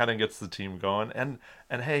and it kind of gets the team going. And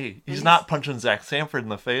hey, he's not punching Zach Sanford in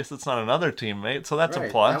the face. It's not another teammate, so that's a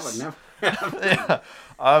plus. That would never happen.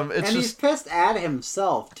 And he's pissed at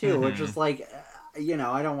himself too, which is like,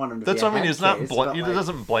 I don't want him to. That's be what I mean. He's not. He like,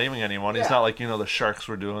 doesn't blaming anyone. He's not like the Sharks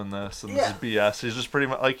were doing this and this is BS. He's just pretty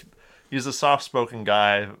much like he's a soft-spoken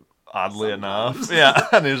guy, oddly enough. Yeah,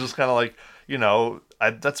 and he's just kind of like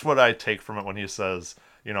that's what I take from it when he says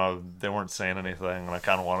they weren't saying anything, and I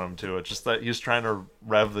kind of want him to. It's just that he's trying to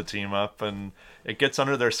rev the team up, and it gets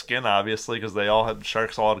under their skin, obviously, because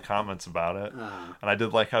Sharks all had comments about it. And I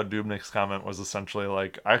did like how Dubnyk's comment was essentially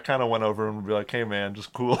like, I kind of went over him and be like, hey man,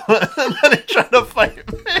 just cool. And then he tried to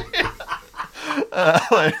fight me.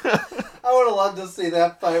 I would have loved to see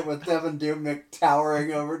that fight with Devan Dubnyk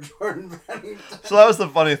towering over Jordan Binnington. So that was the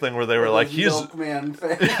funny thing where they were like, he's milkman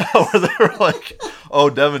face. Where they were like, oh,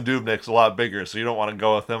 Devan Dubnyk's a lot bigger, so you don't want to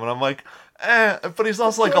go with him. And I'm like, but he's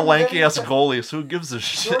also like a lanky ass goalie, so who gives a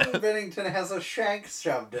shit? Jordan Binnington has a shank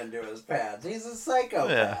shoved into his pads. He's a psychopath.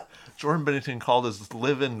 Yeah. Jordan Binnington called his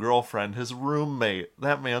live-in girlfriend his roommate.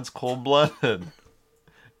 That man's cold-blooded.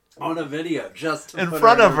 On a video, just to in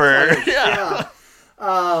front of her. Yeah.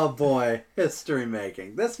 Oh boy, history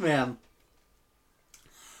making. This man,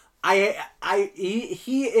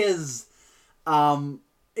 he is,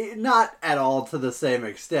 not at all to the same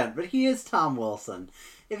extent, but he is Tom Wilson.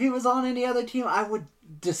 If he was on any other team, I would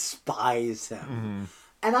despise him. Mm-hmm.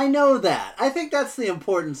 And I know that. I think that's the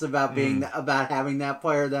importance about being about having that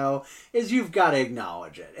player, though, is you've got to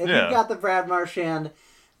acknowledge it. If you've got the Brad Marchand,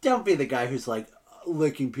 don't be the guy who's like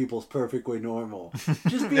licking people's perfectly normal.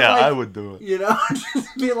 Just be like, I would do it. You know,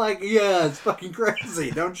 just be like, yeah, it's fucking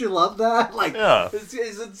crazy. Don't you love that? Like,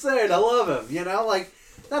 he's insane. I love him. You know, like,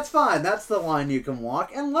 that's fine. That's the line you can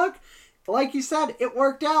walk. And look, like you said, it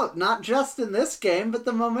worked out. Not just in this game, but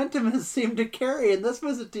the momentum has seemed to carry. And this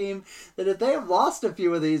was a team that if they had lost a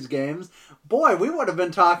few of these games, boy, we would have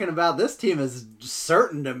been talking about this team is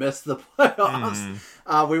certain to miss the playoffs.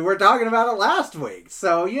 We were talking about it last week.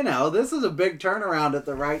 So, you know, this is a big turnaround at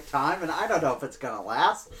the right time. And I don't know if it's going to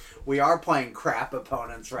last. We are playing crap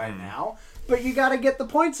opponents right now. But you got to get the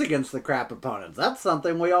points against the crap opponents. That's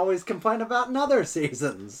something we always complain about in other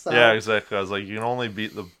seasons. So. Yeah, exactly. I was like, you can only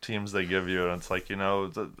beat the teams they give you. And it's like, you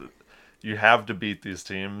know, you have to beat these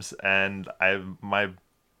teams. And my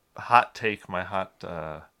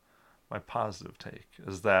positive take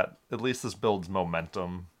is that at least this builds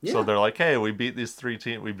momentum. Yeah. So they're like, hey, we beat these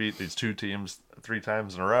two teams 3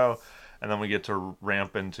 times in a row. And then we get to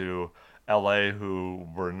ramp into LA, who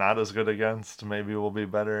we're not as good against, maybe we'll be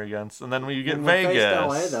better against, and then when you get Vegas. Faced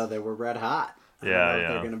LA though, they were red hot.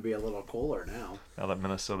 They're going to be a little cooler now. Now that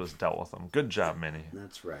Minnesota's dealt with them, good job, Minnie.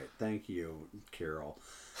 That's right. Thank you, Carol.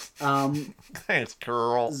 Thanks,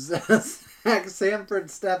 Carol. Zach Sanford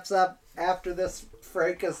steps up after this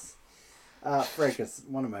fracas. Fracas,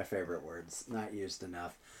 one of my favorite words, not used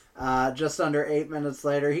enough. Just under 8 minutes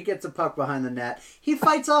later, he gets a puck behind the net. He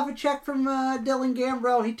fights off a check from Dylan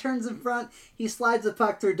Gambrell. He turns in front. He slides the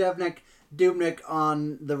puck through Dubnyk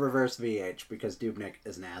on the reverse VH because Dubnyk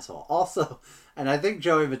is an asshole. Also, and I think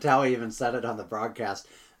Joey Vitale even said it on the broadcast,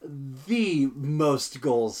 the most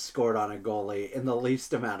goals scored on a goalie in the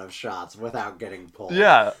least amount of shots without getting pulled.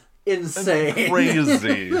 Yeah. Insane.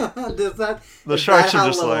 Crazy. The Sharks are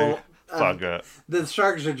just like... Fuck it. The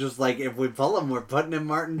Sharks are just like, if we pull him, we're putting in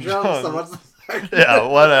Martin Jones. So what's the yeah,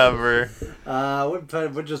 whatever.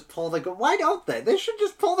 Would just pull the goalie. Why don't they? They should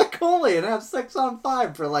just pull the goalie and have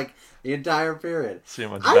 6-on-5 for like the entire period. See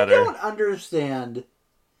much better. I don't understand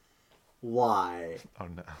why. Oh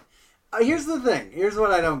no. Here's the thing. Here's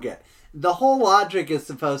what I don't get. The whole logic is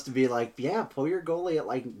supposed to be like, yeah, pull your goalie at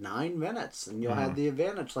like 9 minutes and you'll have the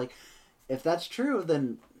advantage. Like, if that's true,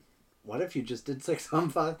 then what if you just did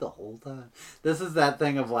 6-on-5 the whole time? This is that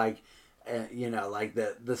thing of like, like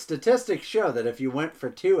the statistics show that if you went for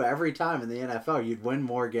 2 every time in the NFL, you'd win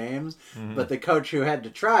more games. Mm-hmm. But the coach who had to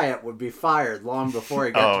try it would be fired long before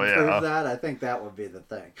he got to prove that. I think that would be the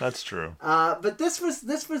thing. That's true. But this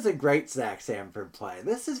was a great Zach Sanford play.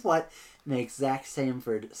 This is what makes Zach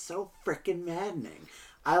Sanford so freaking maddening.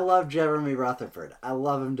 I love Jeremy Rutherford. I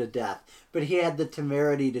love him to death. But he had the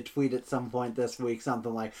temerity to tweet at some point this week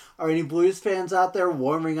something like, are any Blues fans out there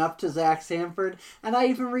warming up to Zach Sanford? And I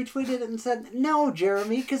even retweeted it and said, no,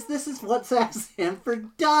 Jeremy, because this is what Zach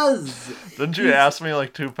Sanford does. Didn't you ask me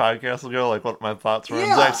like 2 podcasts ago like what my thoughts were?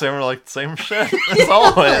 Yeah. And Zach Sanford like, same shit. As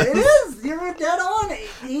always. It is. You're dead on.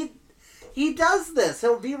 He does this.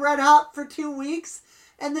 He'll be red hot for 2 weeks,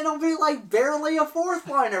 and then he'll be like barely a 4th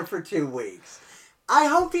liner for 2 weeks. I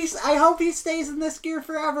hope he stays in this gear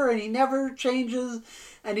forever and he never changes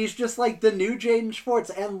and he's just like the new Jaden Schwartz.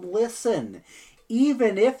 And listen,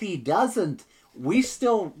 even if he doesn't, we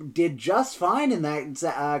still did just fine in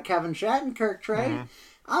that Kevin Shattenkirk trade.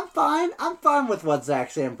 Mm-hmm. I'm fine with what Zach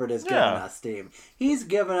Sanford has given us, team. He's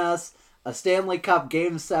given us a Stanley Cup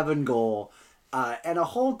Game 7 goal and a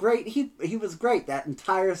whole great... He was great that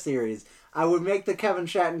entire series. I would make the Kevin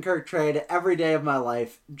Shattenkirk trade every day of my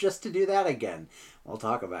life just to do that again. We'll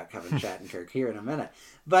talk about Kevin Shattenkirk here in a minute.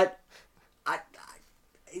 But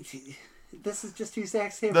this is just who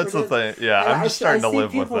Zach Sanford is. That's the thing. Yeah, I'm just starting to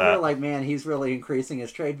live with that. People are like, man, he's really increasing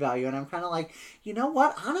his trade value. And I'm kind of like, you know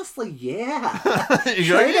what? Honestly, yeah.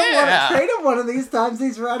 Trade him one of these times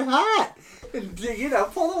he's red hot. And,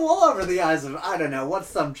 pull the wool over the eyes of, I don't know, what's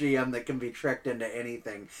some GM that can be tricked into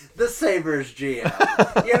anything? The Sabres GM.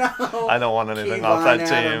 I don't want anything off that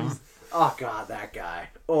team. Oh, God, that guy.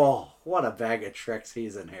 Oh, what a bag of tricks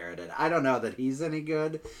he's inherited. I don't know that he's any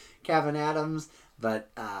good, Kevin Adams, but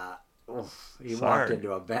he walked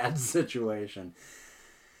into a bad situation.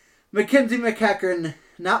 Mackenzie McEachern,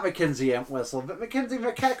 not Mackenzie Entwistle, but Mackenzie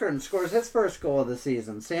McEachern scores his first goal of the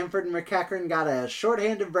season. Sanford and McEachern got a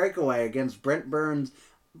shorthanded breakaway against Brent Burns'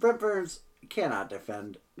 Brent Burns cannot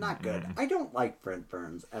defend. Not good. I don't like Brent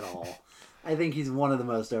Burns at all. I think he's one of the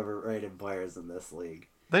most overrated players in this league.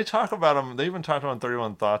 They talk about him. They even talked about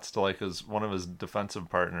 31 Thoughts to like one of his defensive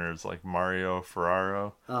partners, like Mario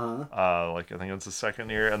Ferraro. Like I think it's his second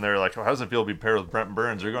year, and they're like, "How does it feel to be paired with Brent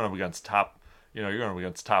Burns? You're going up against top, you're going up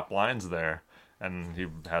against top lines there." And he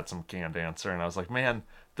had some canned answer, and I was like, "Man,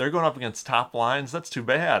 they're going up against top lines. That's too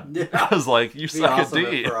bad." Yeah. I was like, "You suck at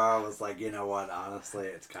D." Ferraro was like, "You know what? Honestly,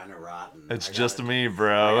 it's kind of rotten. It's just me,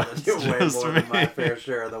 bro. I do way more than my fair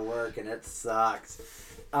share of the work, and it sucks."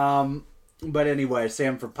 But anyway,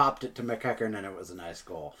 Samford popped it to McEachern, and it was a nice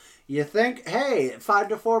goal. You think, hey,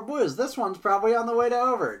 5-4 Blues. This one's probably on the way to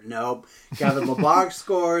over. Nope. Kevin LeBlanc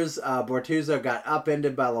scores. Bortuzzo got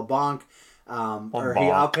upended by LeBlanc. Or he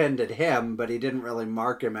upended him, but he didn't really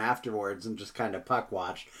mark him afterwards and just kind of puck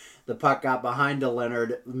watched. The puck got behind to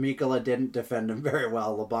Leonard. Mikkola didn't defend him very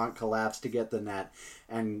well. LeBlanc collapsed to get the net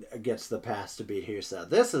and gets the pass to beat Husa.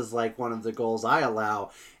 This is like one of the goals I allow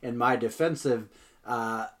in my defensive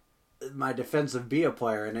be a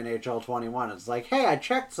player in NHL 21. It's like, hey, I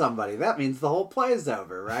checked somebody. That means the whole play's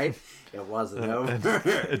over, right? It wasn't over.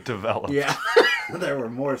 It developed. Yeah. There were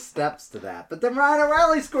more steps to that. But then Ryan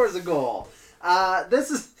O'Reilly scores a goal.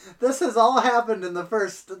 This has all happened in the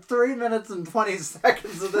first 3 minutes and 20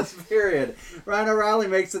 seconds of this period. Ryan O'Reilly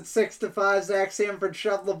makes it 6-5. Zach Samford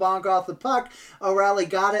shoved LeBlanc off the puck. O'Reilly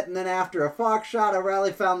got it, and then after a Fox shot,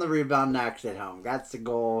 O'Reilly found the rebound, knocked it home. That's the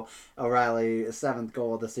goal. O'Reilly, 7th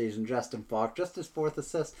goal of the season. Justin Falk, just his 4th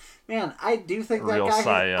assist. Man, I do think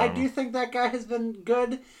that guy has been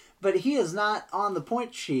good. But he is not on the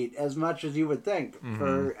point sheet as much as you would think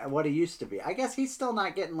for what he used to be. I guess he's still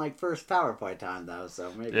not getting like first power play time though.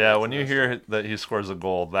 So maybe. Yeah, when you hear that he scores a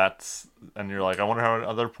goal, and you're like, I wonder how many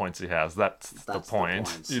other points he has. That's the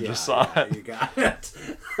point. You just saw it. You got it.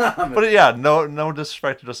 But yeah, no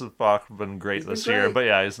disrespect to Justin Falk, been great this year. But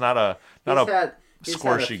yeah, he's not a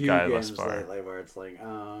score sheet guy thus far. Lately where it's like,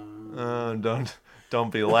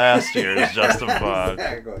 don't be last year's Justin Falk.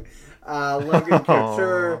 Exactly. Logan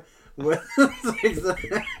Couture with I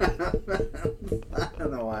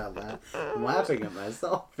don't know why I'm laughing at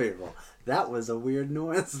myself, people. That was a weird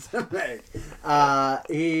noise to make.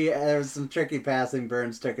 There was some tricky passing.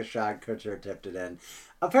 Burns took a shot. Couture tipped it in.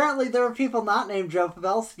 Apparently, there are people not named Joe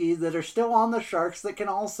Pavelski that are still on the Sharks that can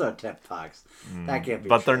also tip pucks. That can't be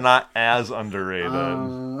But true. They're not as underrated.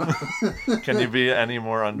 Can you be any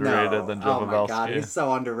more underrated than Joe Pavelski? Oh my God, he's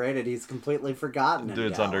so underrated. He's completely forgotten.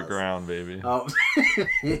 Dude's underground, baby. Oh,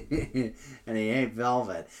 and he ain't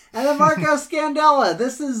velvet. And then Marco Scandella.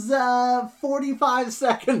 This is 45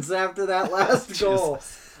 seconds after that last goal.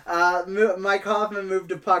 Mike Hoffman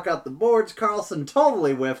moved a puck up the boards. Carlson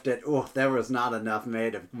totally whiffed it. Ooh, there was not enough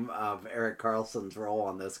made of Erik Karlsson's role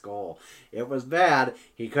on this goal. It was bad.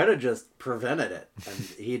 He could have just prevented it, and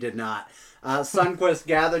he did not. Sundqvist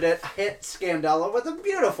gathered it, hit Scandella with a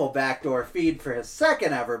beautiful backdoor feed for his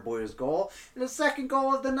second ever Blues goal, and his second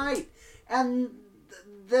goal of the night. And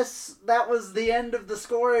that was the end of the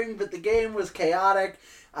scoring, but the game was chaotic.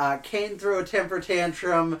 Kane threw a temper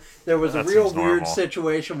tantrum. There was a real weird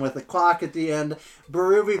situation with the clock at the end.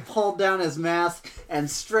 Berube pulled down his mask and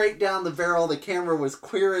straight down the barrel. The camera was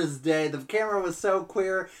clear as day. The camera was so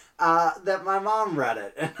clear that my mom read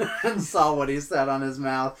it and saw what he said on his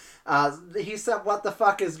mouth. He said, "What the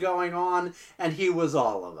fuck is going on?" And he was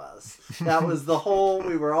all of us. That was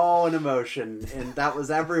we were all in emotion. And that was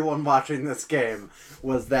everyone watching this game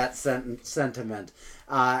was that sentiment.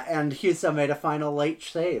 And Husa made a final late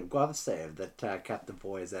glove save that kept the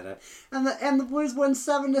boys in it. And the Blues win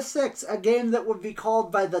 7-6, a game that would be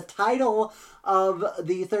called by the title of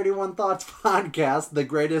the 31 Thoughts podcast, the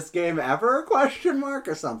greatest game ever, question mark,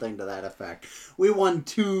 or something to that effect. We won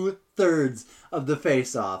 2/3 of the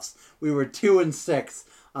face-offs. We were 2-6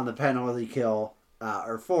 on the penalty kill.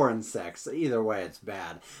 Or 4-6. Either way, it's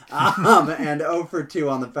bad. And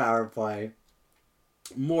 0-2 on the power play.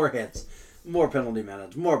 More hits. More penalty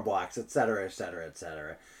minutes, more blocks, etc., etc.,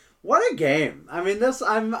 etc. What a game! I mean,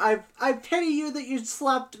 I pity you that you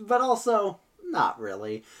slept, but also not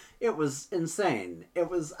really. It was insane.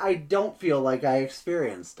 I don't feel like I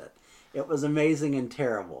experienced it. It was amazing and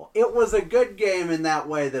terrible. It was a good game in that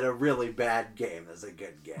way that a really bad game is a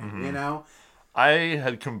good game, you know? I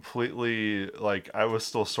had completely, I was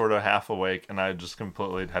still sort of half awake, and I just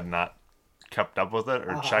completely had not kept up with it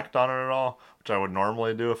or checked on it at all, which I would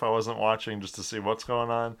normally do if I wasn't watching just to see what's going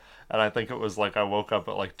on. And I think it was I woke up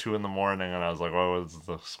at 2 a.m. and I was like, what was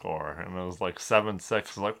the score? And it was 7-6. I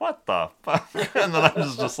was like, what the fuck? And then I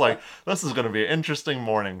was just like, this is going to be an interesting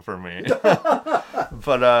morning for me.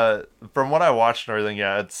 But from what I watched and everything,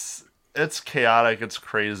 yeah, it's chaotic. It's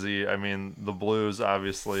crazy. I mean, the Blues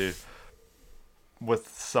obviously, with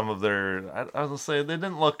some of their, I was gonna say they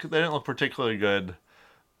didn't look particularly good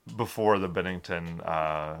before the Binnington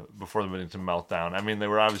meltdown. I mean, they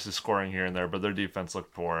were obviously scoring here and there, but their defense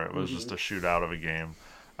looked poor. It was just a shootout of a game.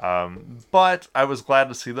 But I was glad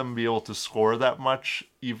to see them be able to score that much,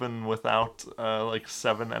 even without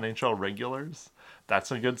 7 NHL regulars.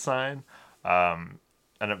 That's a good sign.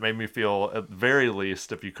 And it made me feel, at the very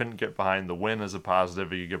least, if you couldn't get behind the win as a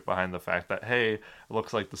positive, you get behind the fact that, hey, it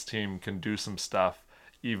looks like this team can do some stuff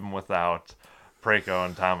even without Parayko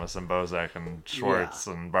and Thomas and Bozak and Schwartz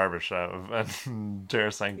and Barbashev and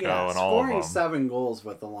Tarasenko and all of them. Scoring 7 goals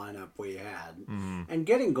with the lineup we had. And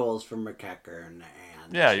getting goals from McEachern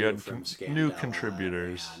and you had from new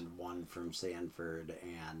contributors. And 1 from Sanford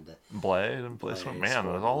and Blade and place. Man,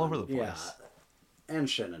 it was all over the place. Yeah. And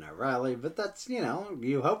Shin and O'Reilly, but that's,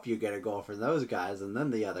 you hope you get a goal from those guys, and then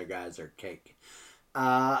the other guys are cake.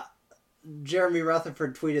 Jeremy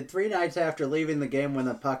Rutherford tweeted 3 nights after leaving the game when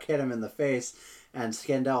the puck hit him in the face, and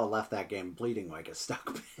Scandella left that game bleeding like a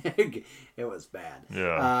stuck pig. It was bad.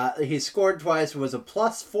 Yeah. He scored twice, was a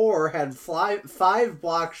 +4, had 5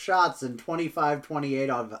 blocked shots in 25-28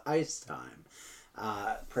 of ice time.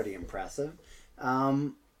 Pretty impressive.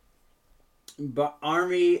 But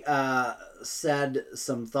Army said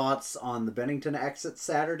some thoughts on the Binnington exit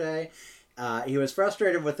Saturday. He was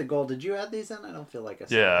frustrated with the goal. Did you add these in? I don't feel like I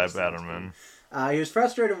said. Yeah, I've added them in. He was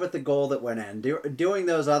frustrated with the goal that went in. Doing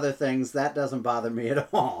those other things, that doesn't bother me at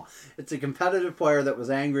all. It's a competitive player that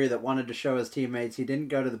was angry, that wanted to show his teammates he didn't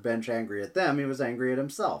go to the bench angry at them. He was angry at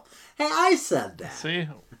himself. Hey, I said that. See?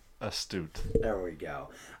 Astute. There we go.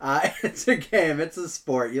 It's a game. It's a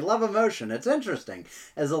sport. You love emotion. It's interesting.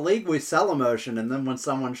 As a league, we sell emotion, and then when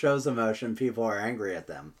someone shows emotion, people are angry at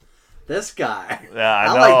them. This guy. Yeah, I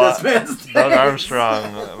know. like this man's Doug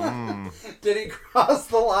Armstrong. Did he cross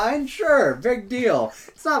the line? Sure. Big deal.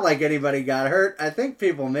 It's not like anybody got hurt. I think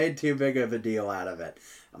people made too big of a deal out of it.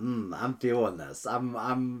 I'm feeling this.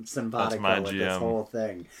 I'm simpatico with this whole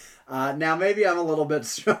thing. Now, maybe I'm a little bit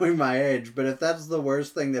showing my age, but if that's the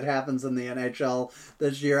worst thing that happens in the NHL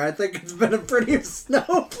this year, I think it's been a pretty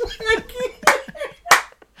snowflake year.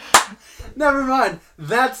 Never mind.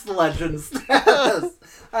 That's legend status.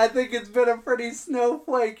 I think it's been a pretty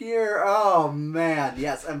snowflake year. Oh, man.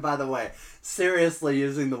 Yes, and by the way, seriously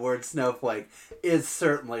using the word snowflake is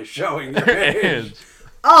certainly showing your age.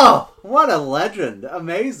 Oh, what a legend.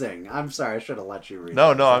 Amazing. I'm sorry, I should have let you read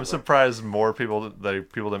No, I'm surprised more people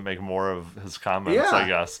didn't make more of his comments, I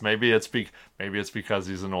guess. Maybe it's because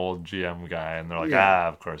he's an old GM guy and they're like,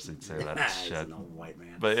 of course he'd say that shit. He's an old white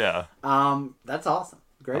man. But yeah. That's awesome.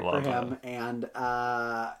 Great for him.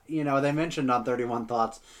 That. And they mentioned on 31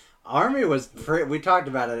 Thoughts, Army was we talked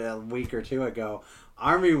about it a week or two ago.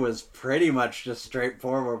 Army was pretty much just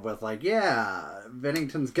straightforward with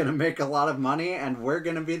Binnington's going to make a lot of money and we're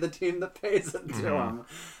going to be the team that pays it to him.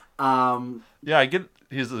 I get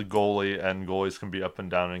he's a goalie and goalies can be up and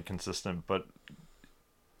down and inconsistent, but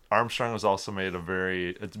Armstrong has also made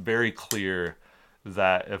it's very clear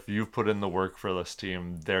that if you put in the work for this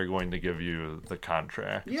team, they're going to give you the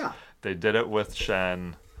contract. Yeah. They did it with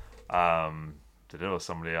Shen. They did it with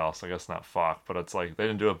somebody else. I guess not Falk, but it's like they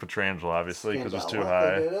didn't do it with Pietrangelo, obviously, because it was too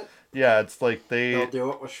high. They did it? Yeah, it's like they'll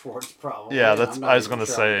do it with Schwartz probably. Yeah, I was going to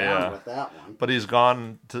say, with that one. But he's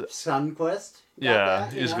gone to Sundqvist.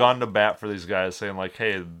 He's gone to bat for these guys, saying like,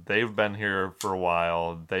 hey, they've been here for a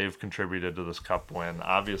while. They've contributed to this cup win.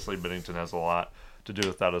 Obviously, Binnington has a lot to do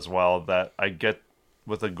with that as well. That I get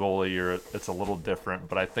with a goalie, it's a little different,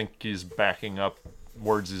 but I think he's backing up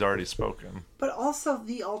words he's already spoken. But also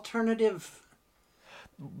the alternative.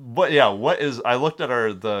 But yeah, I looked at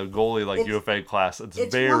the goalie UFA class. It's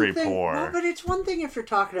very poor. No, but it's one thing if you're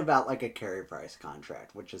talking about like a Carey Price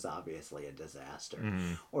contract, which is obviously a disaster,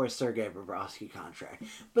 or a Sergei Bobrovsky contract.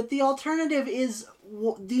 But the alternative is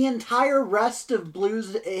the entire rest of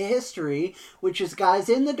Blues history, which is guys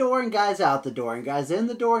in the door and guys out the door, and guys in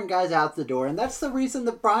the door and guys out the door. And that's the reason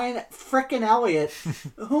that Brian frickin' Elliott,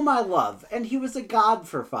 whom I love, and he was a god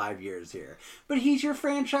for 5 years here, but he's your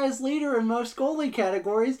franchise leader in most goalie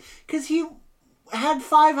categories. Because he had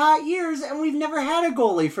 5 hot years, and we've never had a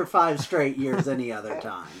goalie for 5 straight years any other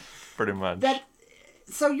time. Pretty much.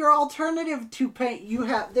 So your alternative to pay, you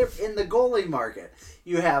have in the goalie market,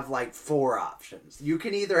 you have like 4 options. You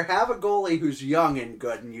can either have a goalie who's young and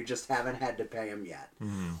good, and you just haven't had to pay him yet,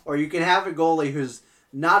 or you can have a goalie who's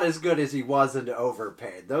not as good as he was and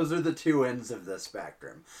overpaid. Those are the two ends of the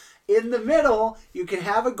spectrum. In the middle, you can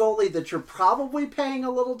have a goalie that you're probably paying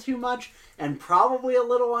a little too much and probably a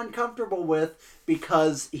little uncomfortable with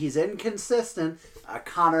because he's inconsistent.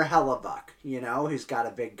 Connor Hellebuck, who's got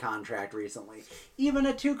a big contract recently. Even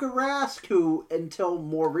a Tuukka Rask, who until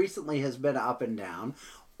more recently has been up and down.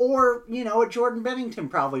 Or, a Jordan Binnington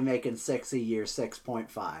probably making $6 a year,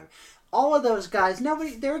 6.5. All of those guys,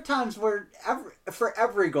 there are times where for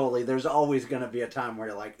every goalie, there's always going to be a time where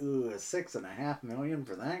you're like, ooh, $6.5 million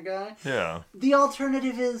for that guy? Yeah. The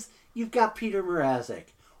alternative is you've got Peter Mrazek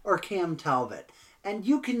or Cam Talbot. And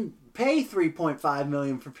you can pay $3.5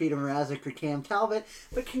 million for Peter Mrazek or Cam Talbot,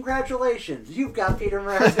 but congratulations, you've got Peter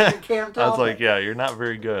Mrazek and Cam Talbot. I was like, yeah, you're not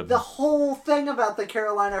very good. The whole thing about the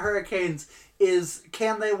Carolina Hurricanes is,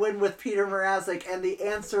 can they win with Peter Mrazek? And the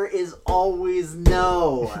answer is always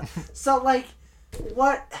no. So,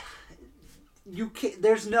 what?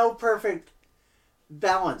 There's no perfect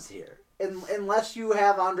balance here, unless you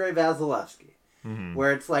have Andrei Vasilevsky. Mm-hmm.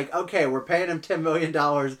 Where it's like, okay, we're paying him $10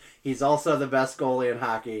 million. He's also the best goalie in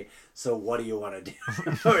hockey. So what do you want to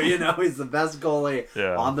do? He's the best goalie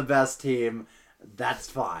on the best team. That's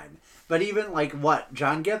fine. But even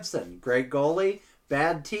John Gibson, great goalie,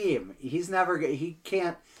 bad team. He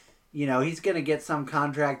can't, he's going to get some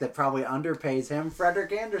contract that probably underpays him.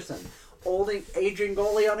 Frederik Andersen, aging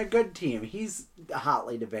goalie on a good team. He's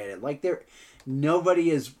hotly debated. Nobody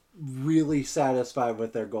is really satisfied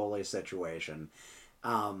with their goalie situation.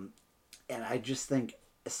 And I just think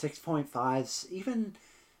 6.5, even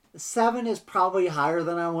 7 is probably higher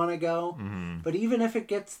than I want to go. Mm-hmm. But even if it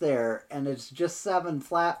gets there and it's just 7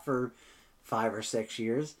 flat for 5 or 6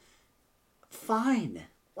 years, fine.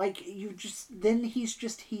 Then he's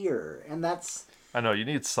just here. And that's... I know, you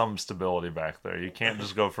need some stability back there. You can't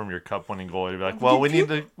just go from your cup-winning goalie to be like, well, we need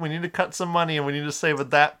to cut some money and we need to save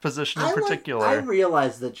at that position in particular. I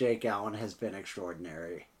realize that Jake Allen has been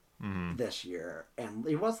extraordinary this year, and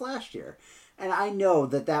he was last year. And I know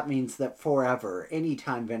that means that forever,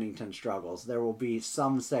 anytime Binnington struggles, there will be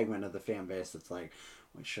some segment of the fan base that's like,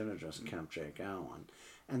 we should have just kept Jake Allen.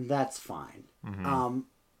 And that's fine. Mm-hmm.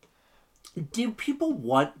 Do people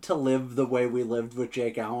want to live the way we lived with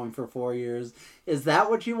Jake Allen for 4 years? Is that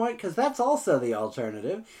what you want? Because that's also the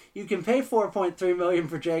alternative. You can pay $4.3 million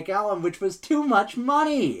for Jake Allen, which was too much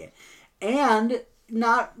money, and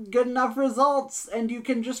not good enough results. And you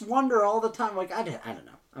can just wonder all the time. I don't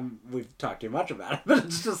know. We've talked too much about it, but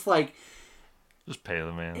it's just just pay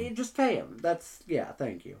the man. Just pay him.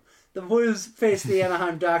 Thank you. The Blues face the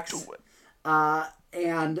Anaheim Ducks,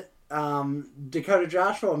 and Dakota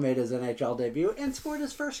Joshua made his NHL debut and scored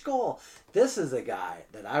his first goal. This is a guy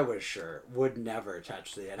that I was sure would never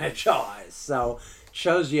touch the NHL ice. So,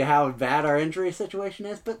 shows you how bad our injury situation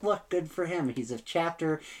is. But look, good for him. He's a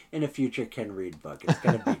chapter in a future Ken Reed book. It's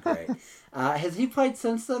going to be great. Has he played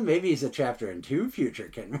since then? Maybe he's a chapter in 2 future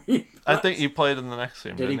Ken Reed books. I think he played in the next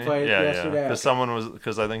game. Did he play yesterday?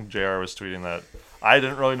 Because I think JR was tweeting that. I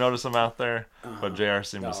didn't really notice him out there, but JR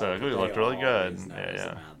seemed to say, he looked really good. Him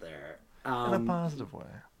out there. In a positive way.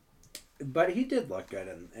 But he did look good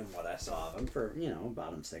in what I saw of him for,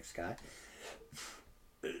 bottom 6 guy.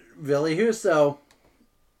 Ville Husso,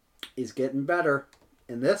 he's getting better.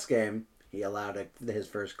 In this game, he allowed his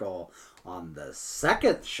first goal on the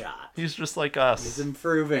second shot. He's just like us. He's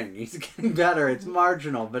improving. He's getting better. It's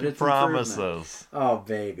marginal, but it's promises. Improvement. Oh,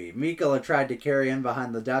 baby. Mikkola tried to carry in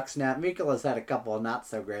behind the Ducks net. Mikkola's had a couple of not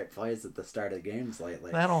so great plays at the start of the games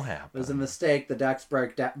lately. That'll happen. It was a mistake. The Ducks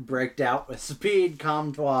breaked out with speed.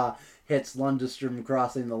 Comtois hits Lundestrom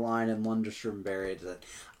crossing the line, and Lundestrom buries it.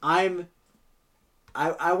 I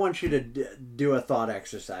want you to do a thought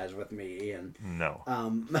exercise with me, Ian. No.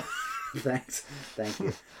 Thanks. Thank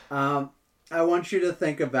you. I want you to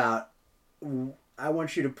think about... I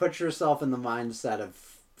want you to put yourself in the mindset of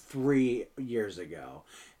 3 years ago.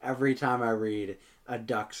 Every time I read a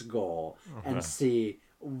Ducks goal and see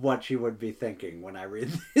what you would be thinking when I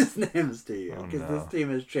read these names to you. Because this team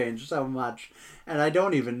has changed so much. And I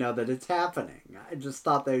don't even know that it's happening. I just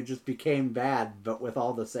thought they just became bad, but with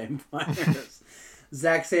all the same players.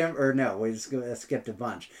 Zach Sam... Or no, we just skipped a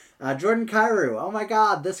bunch. Jordan Kyrou. Oh my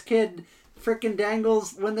God, this kid freaking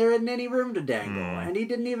dangles when they're in any room to dangle. And he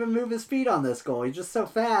didn't even move his feet on this goal. He's just so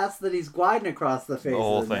fast that he's gliding across the face of the net. The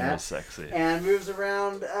whole thing was sexy. And moves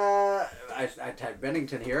around... I typed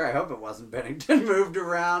Binnington here. I hope it wasn't Binnington. Moved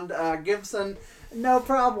around Gibson. No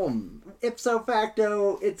problem. Ipso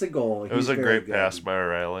facto, it's a goal. It was a great pass by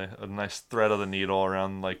O'Reilly. A nice thread of the needle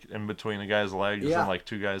around, in between a guy's legs and,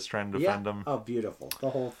 2 guys trying to defend him. Oh, beautiful. The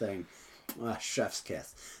whole thing. Chef's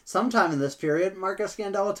kiss. Sometime in this period, Marco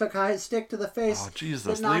Scandella took a high stick to the face. Oh,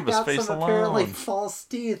 Jesus, leave his face alone. Apparently false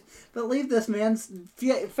teeth. But leave this man's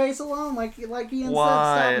face alone, like Ian said.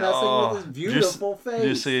 Why? Stop messing with his beautiful face. Did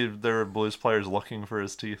you see there were Blues players looking for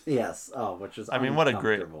his teeth? Yes. Oh, which is what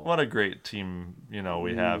a great team,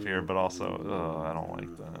 we have here, but also, I don't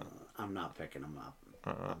like that. I'm not picking him up.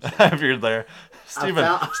 If you're there,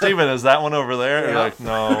 Steven, is that one over there? Yep. Like,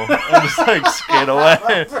 no, I'm just skate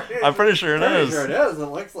away. I'm pretty sure it is. Sure it is. It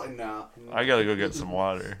looks like no. I gotta go get some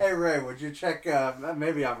water. Hey Ray, would you check?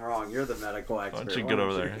 Maybe I'm wrong. You're the medical expert. Why don't you get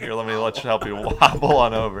over there? Here, let me help you wobble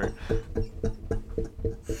on over.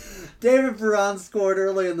 David Perron scored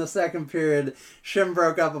early in the second period. Shim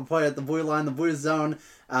broke up a play at the blue line, the blue zone,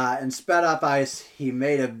 and sped up ice. He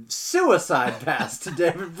made a suicide pass to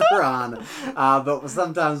David Perron. But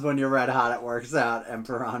sometimes when you're red hot, it works out, and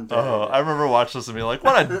Perron did. Oh, I remember watching this and being like,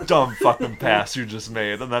 what a dumb fucking pass you just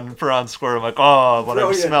made. And then Perron scored. I'm like, oh, but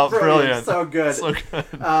it smelled brilliant. So good. So good.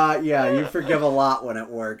 Yeah, you forgive a lot when it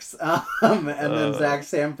works. And then Zach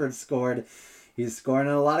Sanford scored. He's scoring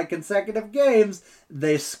in a lot of consecutive games.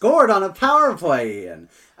 They scored on a power play, Ian.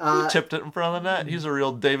 He tipped it in front of the net. He's a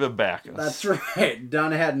real David Backes. That's right.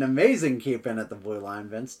 Dunn had an amazing keep in at the blue line.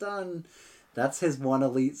 Vince Dunn, that's his one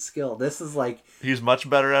elite skill. This is like... He's much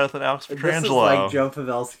better at it than Alex Pietrangelo. This is like Joe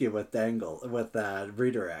Pavelski with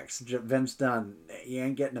redirects. Vince Dunn, you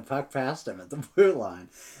ain't getting a puck past him at the blue line.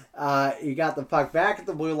 He got the puck back at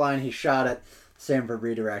the blue line. He shot it. Sanford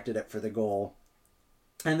redirected it for the goal.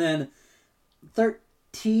 And then...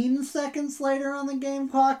 13 seconds later on the game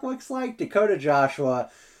clock, looks like, Dakota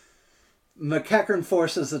Joshua, McEachern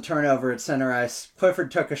forces a turnover at center ice.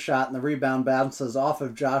 Clifford took a shot and the rebound bounces off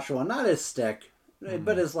of Joshua, not his stick,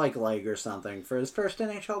 but his leg or something. For his first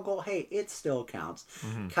NHL goal, hey, it still counts.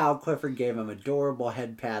 Kyle Clifford gave him adorable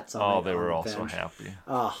head pats on they were also happy.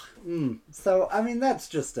 So, that's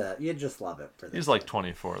just you just love it for this. He's like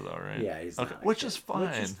 24 though, right? Yeah, he's okay, which is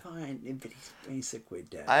fine. But he's basically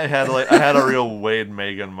dead. I had a real Wade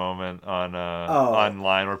Megan moment on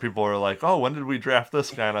online where people were like, "Oh, when did we draft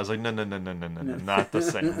this guy?" And I was like, "No, not the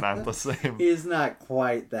same, not the same." He's not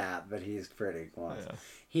quite that, but he's pretty close. Yeah.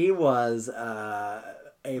 He was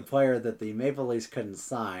a player that the Maple Leafs couldn't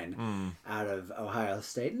sign out of Ohio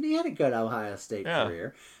State, and he had a good Ohio State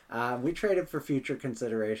career. We traded for future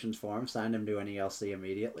considerations for him, signed him to an ELC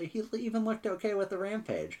immediately. He even looked okay with the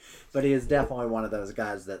Rampage, but he is definitely one of those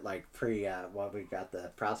guys that we got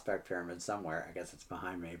the prospect pyramid somewhere. I guess it's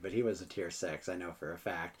behind me, but he was a tier 6, I know for a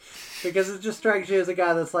fact, because it just strikes you as a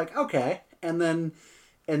guy that's like, okay, and then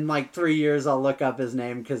in 3 years I'll look up his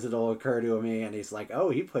name because it'll occur to me, and he's like,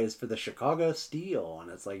 oh, he plays for the Chicago Steel,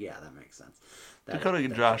 and it's like, yeah, that makes sense. Dakota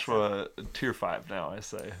Joshua, tier 5 now, I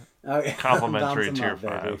say. Okay. Complimentary tier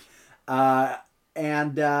 5. That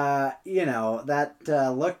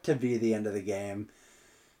looked to be the end of the game.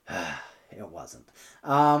 It wasn't.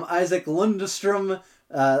 Isaac Lundestrom,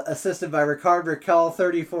 assisted by Ricard Raquel,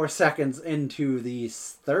 34 seconds into the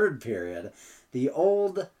third period. The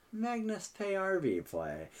old Magnus Payarvi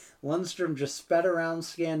play. Lundstrom just sped around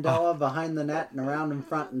Scandella behind the net and around in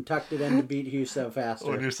front and tucked it in to beat Husso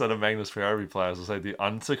faster. When you said a Magnus Payarvi play, I was going to say the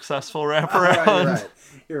unsuccessful wraparound.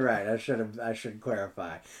 You're right. I should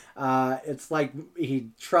clarify. It's like he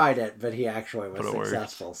tried it, but he actually was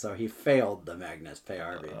successful. Worked. So he failed the Magnus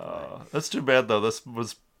Payarvi play. That's too bad, though. This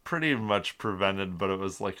was pretty much prevented, but it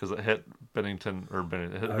was because it hit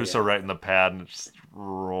Husso right in the pad and it just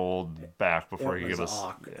rolled back before he could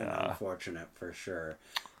get unfortunate for sure.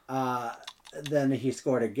 Then he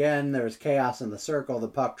scored again. There was chaos in the circle. The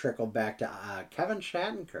puck trickled back to Kevin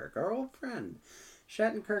Shattenkirk, our old friend.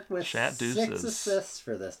 Shattenkirk with 6 assists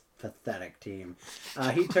for this pathetic team.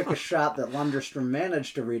 He took a shot that Lundestrom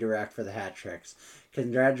managed to redirect for the hat tricks.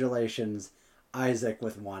 Congratulations, Isaac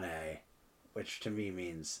with 1A. Which to me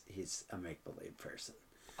means he's a make-believe person.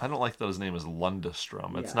 I don't like that his name is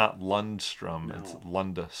Lundestrom. It's not Lundstrom, no. It's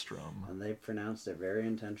Lundestrom. And they pronounced it very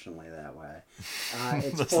intentionally that way.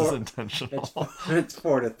 This is intentional. It's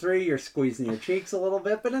 4-3. You're squeezing your cheeks a little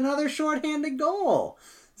bit, but another shorthanded goal.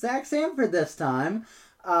 Zach Sanford this time.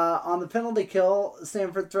 On the penalty kill,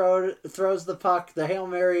 Sanford throws the puck, the Hail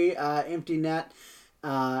Mary, empty net,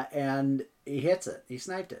 and he hits it. He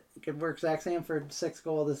sniped it. Good work, Zach Sanford. 6th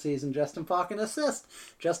goal of the season. Justin Falk an assist.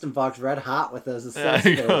 Justin Falk's red hot with those assists.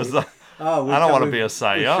 Yeah, he goes, I don't want to be a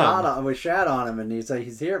Cy Young. We shot on him, and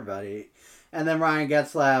he's here, buddy. And then Ryan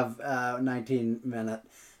Getzlav, 19-minute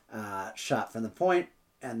shot from the point.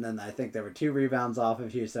 And then I think there were 2 rebounds off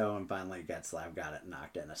of Husso, and finally Getzlav got it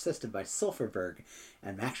knocked in. Assisted by Silverberg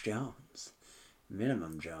and Max Jones.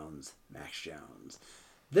 Minimum Jones, Max Jones.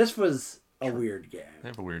 This was a weird game. They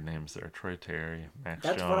have weird names there. Troy Terry, Max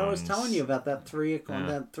That's Jones. what I was telling you about that 3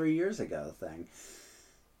 years ago thing.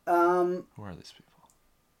 Who are these people?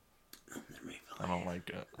 I don't like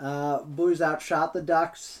it. Blues outshot the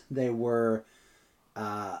Ducks. They were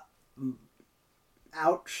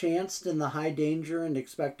outchanced in the high danger and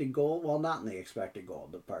expected goal. Well, not in the expected goal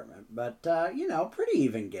department, but pretty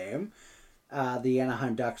even game. The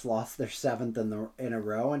Anaheim Ducks lost their 7th in a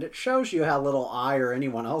row, and it shows you how little I or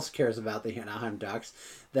anyone else cares about the Anaheim Ducks,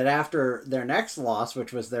 that after their next loss,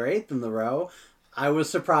 which was their 8th in the row, I was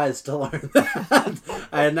surprised to learn that.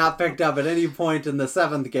 I had not picked up at any point in the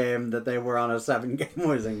 7th game that they were on a 7-game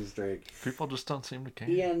losing streak. People just don't seem to care.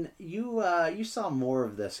 Ian, you saw more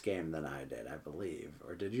of this game than I did, I believe.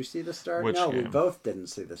 Or did you see the start? Which game? We both didn't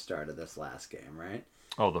see the start of this last game, right?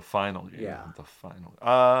 Oh, the final game. Yeah. The final.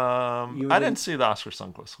 I didn't see the Oscar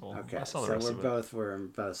Sundqvist goal. Okay, I saw the so rest of it. we're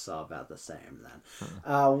both saw about the same then.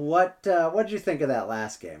 What did you think of that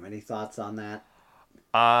last game? Any thoughts on that?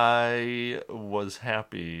 I was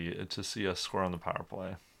happy to see us score on the power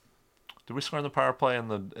play. Did we score on the power play in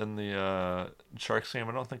the Sharks game?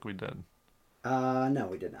 I don't think we did. No,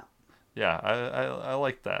 we did not. Yeah, I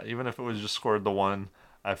like that. Even if it was just scored the one,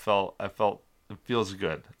 I felt it feels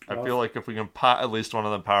good. I feel like if we can pot at least one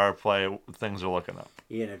on the power play, things are looking up.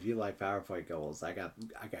 Ian, if you like power play goals, I got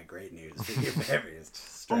great news for you, baby.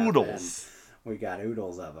 Oodles. We got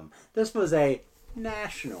oodles of them. This was a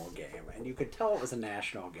national game, and you could tell it was a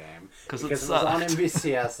national game because it was on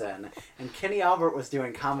NBCSN, and Kenny Albert was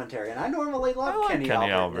doing commentary, and I normally love Kenny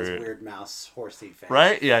Albert. His weird mouse horsey face,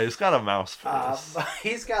 right? Yeah, he's got a mouse face. But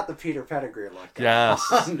he's got the Peter Pettigrew look. Yes,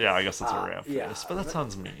 yeah, I guess it's a ram face, but that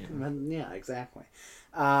sounds mean. Yeah, exactly.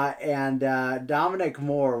 And Dominic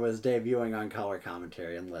Moore was debuting on color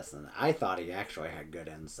commentary, and listen, I thought he actually had good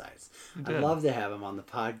insights. I'd love to have him on the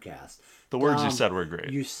podcast. The words you said were great.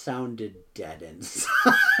 You sounded dead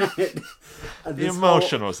inside. The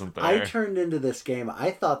emotion wasn't there. I turned into this game.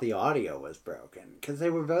 I thought the audio was broken because they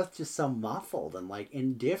were both just so muffled and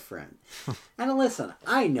indifferent. And listen,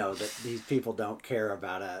 I know that these people don't care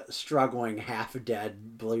about a struggling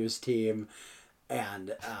half-dead Blues team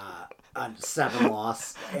and a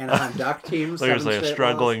 7-loss Anaheim Duck team. There's a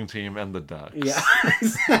struggling team and the Ducks. Yeah,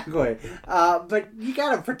 exactly. But you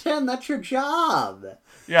gotta pretend that's your job.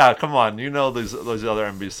 Yeah, come on. You know those other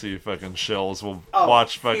NBC fucking shills will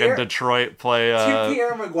watch fucking Detroit play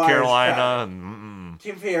Carolina.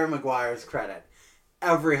 To Pierre Maguire's credit,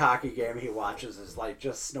 every hockey game he watches is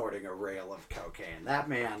just snorting a rail of cocaine. That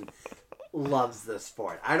man loves this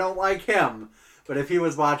sport. I don't like him. But if he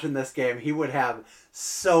was watching this game, he would have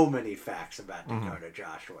so many facts about Dakota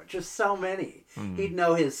Joshua. Just so many. He'd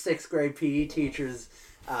know his 6th grade PE teacher's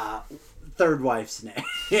third wife's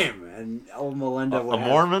name. And old Melinda would have...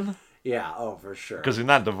 Mormon? Yeah, for sure. Because he's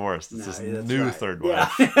not divorced. It's his new third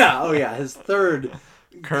wife. Yeah, oh yeah, his third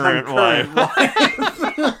current wife.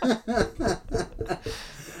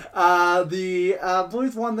 The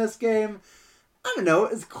Blues won this game. I don't know,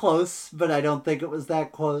 it's close, but I don't think it was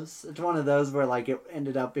that close. It's one of those where it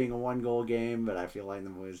ended up being a 1-goal game, but I feel like the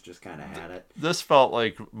Blues just kind of had it. This felt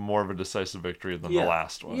like more of a decisive victory than the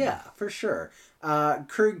last one. Yeah, for sure.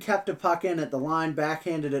 Krug kept a puck in at the line,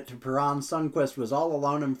 backhanded it to Perron. Sundqvist was all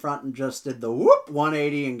alone in front and just did the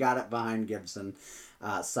 180 and got it behind Gibson,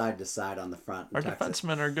 side to side on the front. Our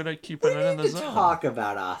defensemen are good at keeping it in the zone. We need to talk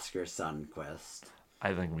about Oscar Sundqvist.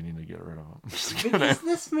 I think we need to get rid of him. Because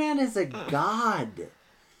this man is a god.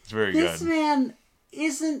 It's very good. This man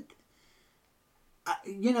isn't...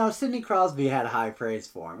 Sidney Crosby had high praise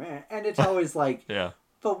for him. And it's always yeah.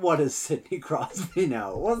 But what does Sidney Crosby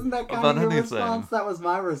know? Wasn't that kind of your response? That was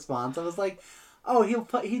my response. I was like, oh,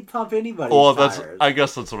 he'd pump anybody's tires. I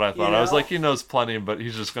guess that's what I thought. I was like, he knows plenty, but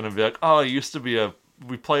he's just going to be like, oh, he used to be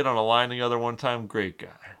we played on a line together one time. Great guy.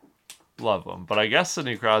 Love him. But I guess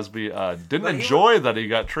Sidney Crosby didn't enjoy that he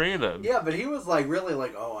got traded. Yeah, but he was really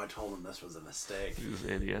oh, I told him this was a mistake. These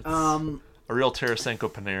idiots. A real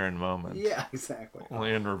Tarasenko Panarin moment. Yeah, exactly.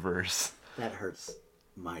 Only in reverse. That hurts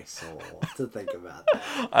my soul to think about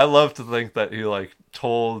that. I love to think that he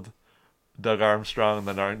told Doug Armstrong,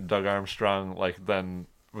 and then Doug Armstrong then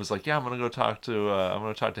was like, yeah, I'm gonna talk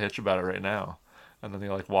to Hitch about it right now. And then he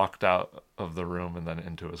walked out of the room and then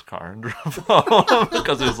into his car and drove home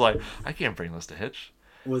because he was like, I can't bring this to Hitch.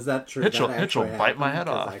 Was that true? Hitch will bite my head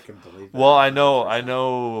off. I can believe that. Well, I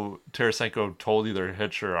know Tarasenko told either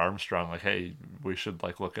Hitch or Armstrong, hey, we should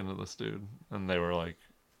look into this dude. And they were like,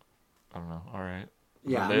 I don't know, all right.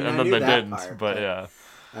 Yeah, and then they didn't, part, but yeah.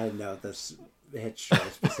 I know this Hitch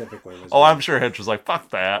choice specifically was. I'm sure Hitch was like, fuck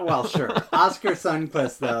that. Well, sure. Oscar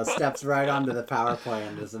Sundqvist, though, steps right onto the power play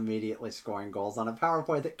and is immediately scoring goals on a power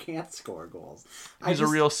play that can't score goals. He's a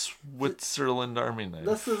real Switzerland Army knife.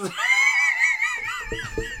 This is...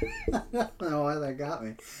 I don't know why that got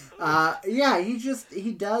me. Yeah, he just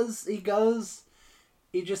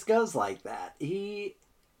goes like that. He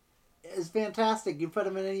is fantastic. You put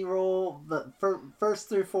him in any role, the first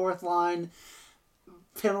through fourth line,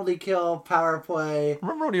 penalty kill, power play.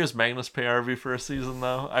 Remember when he was Magnus PRV for a season,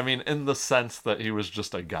 though? I mean, in the sense that he was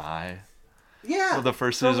just a guy. Yeah. For the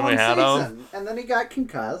first season we had him. And then he got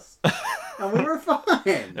concussed. And we were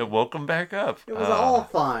fine. It woke him back up. It was all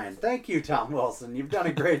fine. Thank you, Tom Wilson. You've done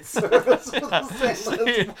a great service for the St.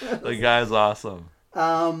 Louis Blues. The guy's awesome.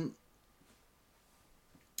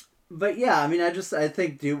 But yeah, I mean, I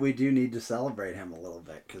think we do need to celebrate him a little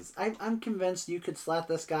bit, because I'm convinced you could slap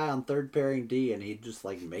this guy on third pairing D and he'd just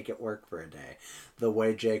like make it work for a day, the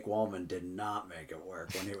way Jake Wallman did not make it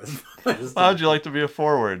work when he was. How'd you like to be a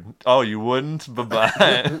forward? Oh, you wouldn't?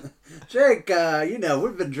 Bye-bye. Jake,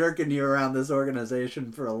 we've been jerking you around this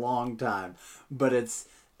organization for a long time, but it's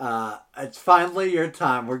finally your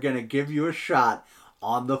time. We're gonna give you a shot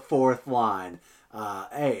on the fourth line.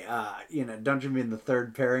 Don't you mean the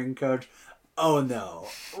third pairing coach? Oh no.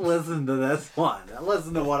 Listen to this one.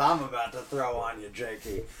 Listen to what I'm about to throw on you,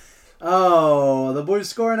 Jakey. Oh, the Blues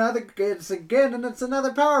score again, and it's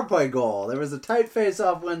another power play goal. There was a tight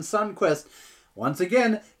face-off when Sundqvist, once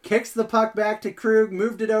again, kicks the puck back to Krug,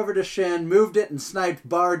 moved it over to Schenn, moved it, and sniped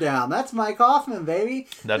bar down. That's Mike Hoffman, baby.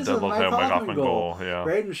 That does look like a Mike Hoffman goal, yeah.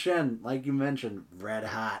 Braden Schenn, like you mentioned, red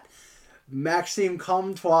hot. Maxime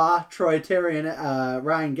Comtois, Troy Terry, and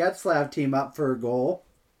Ryan Getzlav team up for a goal.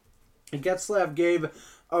 Getzlav gave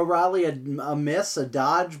O'Reilly a miss, a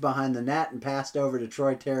dodge behind the net, and passed over to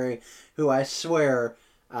Troy Terry, who I swear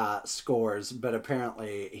scores, but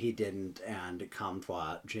apparently he didn't, and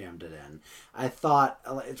Comtois jammed it in. I thought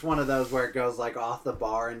it's one of those where it goes like off the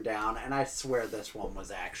bar and down, and I swear this one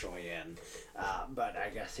was actually in, but I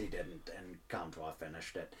guess he didn't, and Comtois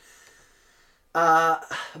finished it.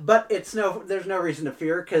 But there's no reason to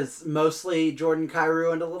fear, because mostly Jordan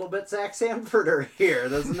Kyrou and a little bit Zach Sanford are here.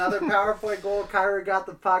 There's another power play goal. Kyrou got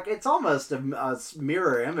the puck. It's almost a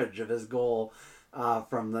mirror image of his goal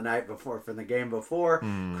from the game before.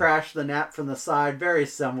 Crashed the net from the side, very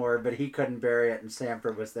similar, but he couldn't bury it, and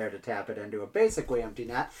Sanford was there to tap it into a basically empty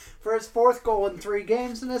net for his fourth goal in 3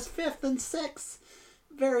 games and his fifth in 6.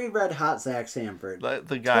 Very red hot Zach Sanford.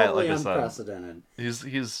 The guy, totally like I said, unprecedented.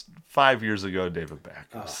 He's 5 years ago David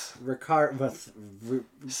Backes.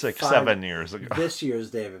 Six, 7 years ago. This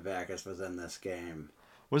year's David Backes was in this game.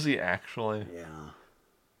 Was he actually?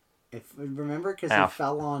 Yeah. Remember, because he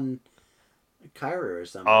fell on Kyrou or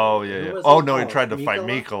something. Oh yeah. Oh no, he tried to fight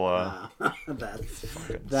Mikkola.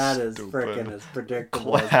 That is freaking as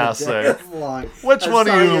predictable. Classic. As long. Which one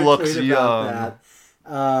of you looks young?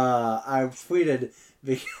 I tweeted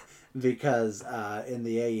because in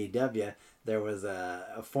the AEW there was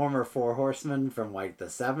a former Four Horsemen from like the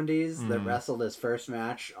 70s that wrestled his first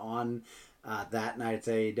match on that night's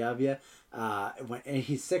AEW. And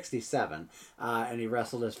he's 67, and he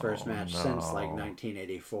wrestled his first match since like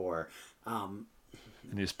 1984. And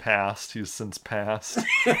he's since passed.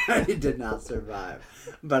 He did not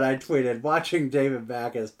survive. But I tweeted, watching David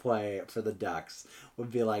Backes play for the Ducks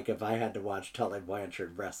would be like if I had to watch Tully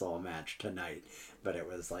Blanchard wrestle a match tonight. But it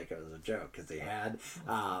was a joke, because he had.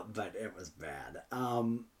 But it was bad.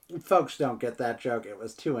 Folks don't get that joke. It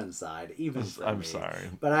was too inside, even for I'm me. sorry.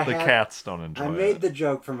 But cats don't enjoy it. I made the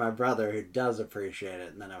joke for my brother, who does appreciate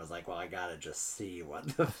it, and then I was like, well, I gotta just see what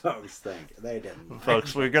the folks think. They didn't.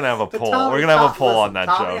 Folks, we're gonna have a poll. We're gonna have a poll on that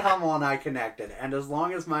Tommy joke. Hummel and I connected, and as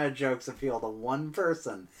long as my jokes appeal to one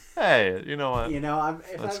person, hey, you know what?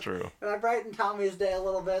 That's true. If I brighten Tommy's day a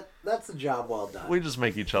little bit, that's a job well done. We just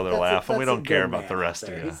make each other laugh, and we don't care about the rest of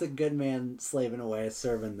you. He's a good man, slaving away,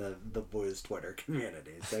 serving the Blues Twitter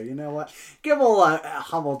community. So you know what? Give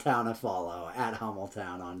Hummeltown a follow, at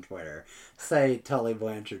Hummeltown on Twitter. Say Tully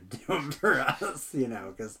Blanchard do it for us,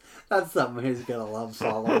 because that's something he's going to love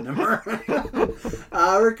following him around.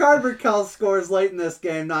 Ricard Raquel scores late in this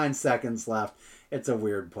game, 9 seconds left. It's a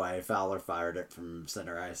weird play. Fowler fired it from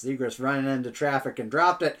center ice. Zegras running into traffic and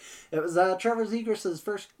dropped it. It was Trevor Zegras'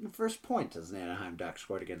 first point as an Anaheim Duck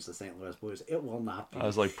scored against the St. Louis Blues. It will not be. I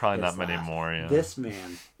was like, probably not many more, yeah. This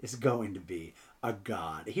man is going to be a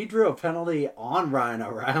god. He drew a penalty on Ryan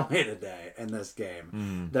O'Reilly today in this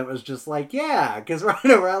game that was just like, yeah, because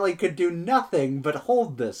Ryan O'Reilly could do nothing but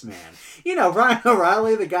hold this man. You know, Ryan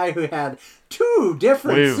O'Reilly, the guy who had 2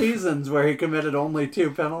 different seasons where he committed only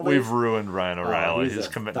 2 penalties. We've ruined Ryan O'Reilly. He's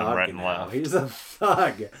committing them right and left. He's a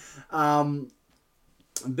thug.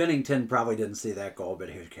 Bennington probably didn't see that goal, but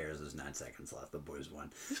who cares? There's 9 seconds left. The boys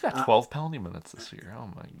won. He's got 12 penalty minutes this year. Oh,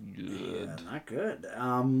 my God. Yeah, not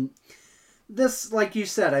good. This, like you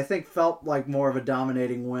said, I think felt like more of a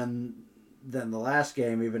dominating win than the last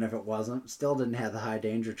game, even if it wasn't. Still didn't have the high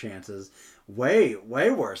danger chances. Way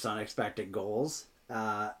worse unexpected goals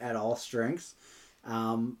at all strengths.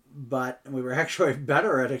 But we were actually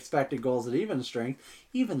better at expected goals at even strength,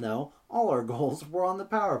 even though all our goals were on the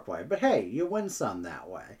power play. But hey, you win some that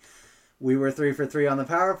way. We were 3 for 3 on the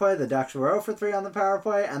power play. The Ducks were 0 for 3 on the power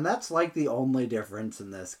play, and that's like the only difference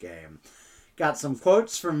in this game. Got some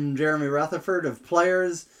quotes from Jeremy Rutherford of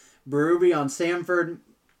players. Berube on Samford.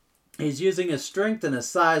 He's using his strength and his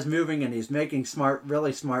size moving, and he's making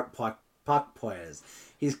really smart puck plays.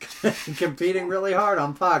 He's competing really hard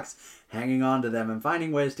on pucks, hanging on to them, and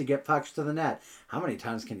finding ways to get pucks to the net. How many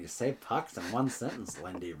times can you say pucks in one sentence,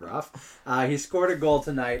 Lindy Ruff? He scored a goal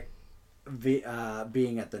tonight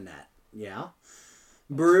being at the net. Yeah.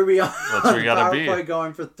 Berube on power play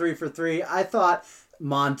going for 3 for 3. I thought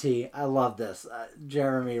Monty, I love this.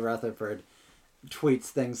 Jeremy Rutherford tweets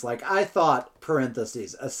things like, I thought,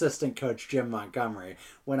 parentheses, assistant coach Jim Montgomery,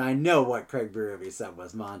 when I know what Craig Berube said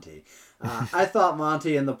was Monty. I thought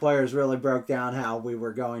Monty and the players really broke down how we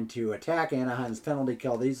were going to attack Anaheim's penalty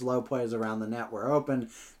kill. These low plays around the net were open.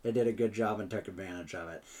 They did a good job and took advantage of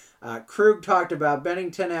it. Krug talked about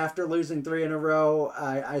Bennington after losing 3 in a row.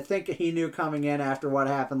 I think he knew coming in after what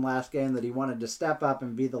happened last game that he wanted to step up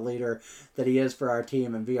and be the leader that he is for our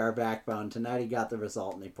team and be our backbone. Tonight he got the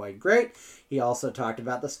result and he played great. He also talked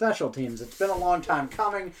about the special teams. It's been a long time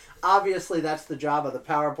coming. Obviously, that's the job of the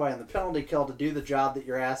power play and the penalty kill, to do the job that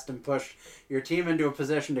you're asked and push your team into a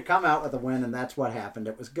position to come out with a win, and that's what happened.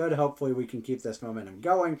 It was good. Hopefully we can keep this momentum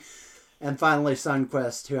going. And finally,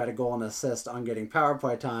 Sundqvist, who had a goal and assist on getting power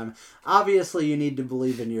play time. Obviously, you need to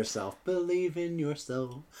believe in yourself. Believe in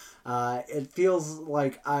yourself. It feels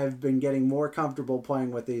like I've been getting more comfortable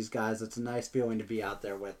playing with these guys. It's a nice feeling to be out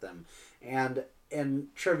there with them. And in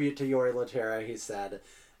tribute to Jori Lehtera, he said,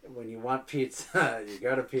 when you want pizza, you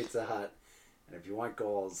go to Pizza Hut. And if you want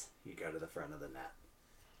goals, you go to the front of the net.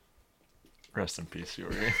 Rest in peace,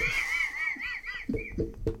 Jori.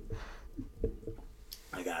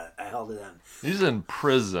 I got it. I held it in. He's in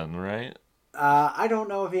prison, right? I don't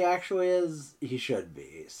know if he actually is. He should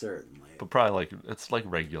be, certainly. But probably it's like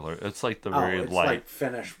regular. It's like the very it's light. Like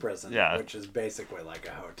Finnish prison, yeah. Which is basically like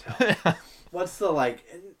a hotel. What's the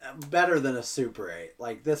better than a Super 8?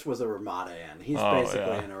 Like this was a Ramada Inn. He's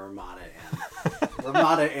basically in a Ramada Inn.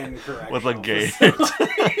 Ramada Inn correctional with a gate.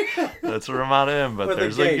 That's a Ramada Inn, but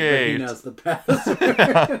there's a gate. But he knows the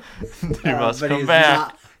password. You must come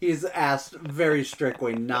back. He's asked very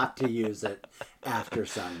strictly not to use it after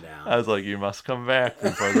sundown. I was like, you must come back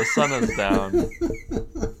before the sun is down.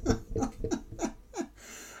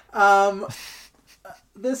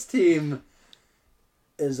 This team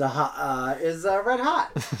is red hot.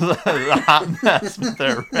 A hot mess, but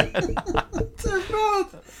they're red hot. They're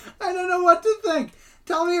both. I don't know what to think.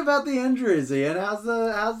 Tell me about the injuries, Ian. How's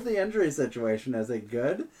the injury situation? Is it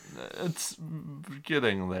good? It's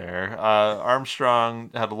getting there. Armstrong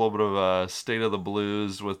had a little bit of a state of the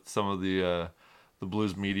blues with some of the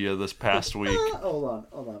blues media this past week. Hold on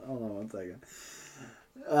 1 second.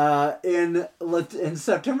 In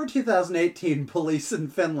September 2018, police in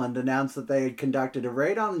Finland announced that they had conducted a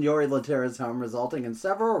raid on Jori Lehtera's home, resulting in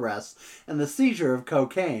several arrests and the seizure of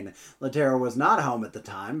cocaine. Lehtera was not home at the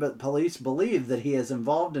time, but police believe that he is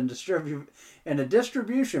involved in a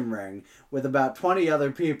distribution ring with about 20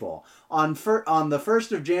 other people. On the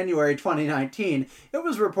 1st of January 2019, it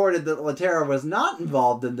was reported that Lehtera was not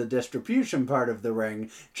involved in the distribution part of the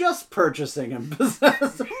ring, just purchasing and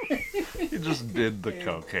possessing. He just did the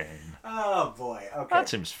cocaine. Oh, boy. Okay. That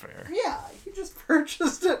seems fair. Yeah, he just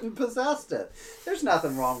purchased it and possessed it. There's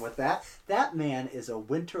nothing wrong with that. That man is a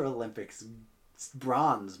Winter Olympics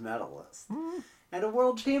bronze medalist. And a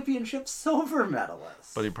World Championship silver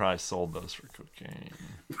medalist. But he probably sold those for cocaine.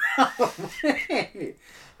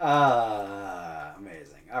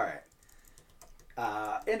 Amazing. All right.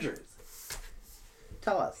 Injuries.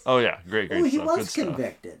 Tell us. Oh, yeah. Great stuff. He was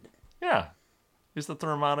convicted. Yeah. He's the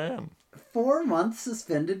Ramada Inn. 4-month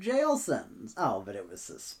suspended jail sentence. Oh, but it was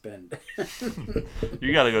suspended.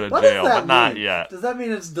 You got to go to jail, but not yet. Does that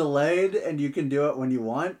mean it's delayed and you can do it when you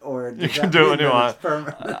want, or you can do it when you want?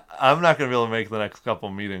 I'm not going to be able to make the next couple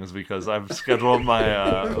meetings because I've scheduled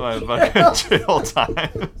my my jail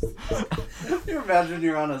time. Can you imagine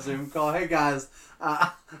you're on a Zoom call? Hey guys,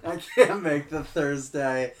 I can't make the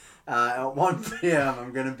Thursday at 1 p.m.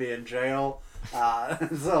 I'm going to be in jail.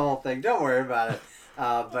 It's the whole thing. Don't worry about it.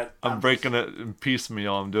 But I'm breaking it in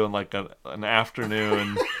piecemeal. I'm doing like an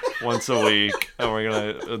afternoon once a week, and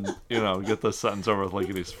we're gonna get this sentence over with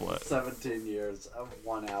lickety split. 17 years of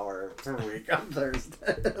 1 hour per week on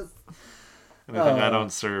Thursdays. Anything I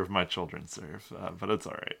don't serve, my children serve, but it's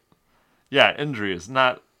all right. Yeah, injuries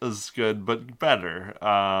not as good, but better.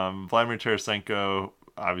 Vladimir Tarasenko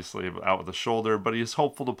obviously out with a shoulder, but he's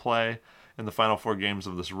hopeful to play in the final 4 games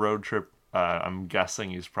of this road trip. I'm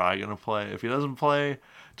guessing he's probably going to play. If he doesn't play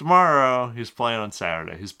tomorrow, he's playing on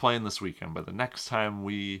Saturday. He's playing this weekend. But the next time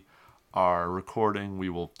we are recording, we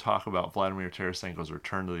will talk about Vladimir Tarasenko's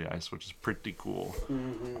return to the ice, which is pretty cool.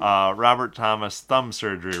 Mm-hmm. Robert Thomas, thumb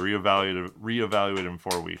surgery, reevaluated in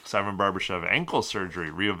 4 weeks. Ivan Barbashev, ankle surgery,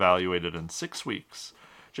 reevaluated in 6 weeks.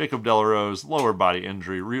 Jacob Delarose, lower body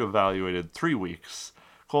injury, reevaluated 3 weeks.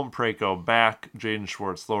 Colton Parayko, back. Jaden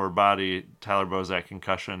Schwartz, lower body. Tyler Bozak,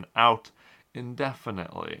 concussion, out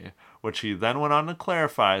indefinitely, which he then went on to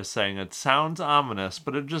clarify, saying it sounds ominous,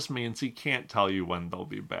 but it just means he can't tell you when they'll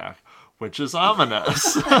be back, which is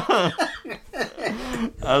ominous.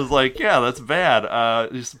 I was like, yeah, that's bad.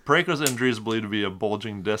 Parayko's injury is believed to be a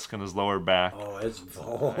bulging disc in his lower back. Oh, it's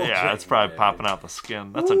bulging. Yeah, it's probably popping out the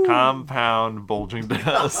skin. That's a compound bulging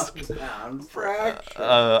disc. Compound fracture.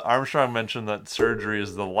 Armstrong mentioned that surgery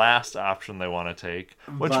is the last option they want to take,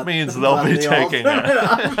 which means they'll be taking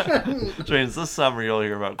it. Which means this summer you'll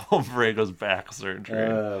hear about Colton Parayko's back surgery.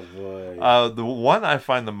 Oh, boy. The one I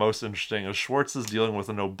find the most interesting is Schwartz is dealing with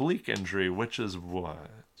an oblique injury, which is what?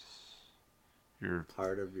 Your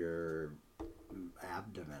part of your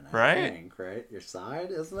abdomen, I think, right? Your side,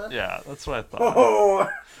 isn't it? Yeah, that's what I thought. Oh,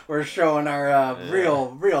 we're showing our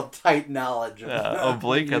real tight knowledge.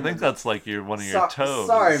 Oblique. I think that's like one of your toes.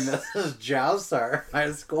 Sorry, Mrs. Joust, our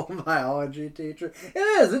high school biology teacher. It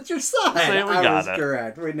is. It's your side. I was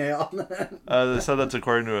correct. We nailed it. They said that's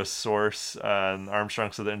according to a source.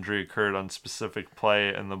 Armstrong said the injury occurred on specific play,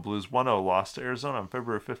 and the Blues 1-0 lost to Arizona on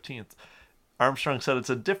February 15th. Armstrong said it's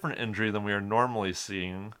a different injury than we are normally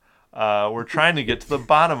seeing. We're trying to get to the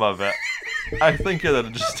bottom of it. I think that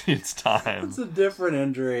it just needs time. It's a different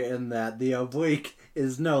injury in that the oblique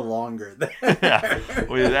is no longer there. Yeah,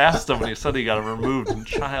 we asked him and he said he got it removed in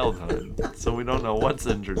childhood. So we don't know what's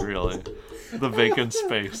injured really. The vacant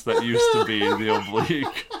space that used to be the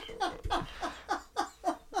oblique.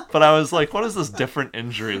 But I was like, what is this different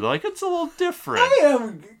injury? They're like, it's a little different.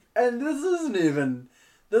 And this isn't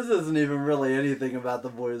even really anything about the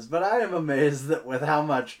Blues, but I am amazed that with how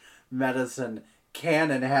much medicine can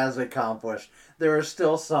and has accomplished, there are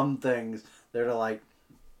still some things that are like,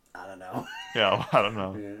 I don't know. Yeah, well, I don't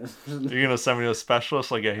know. Yeah. You're going to send me to a specialist?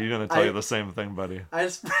 Like, yeah, he's going to tell you the same thing, buddy. I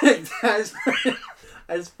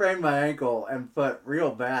sprained my ankle and foot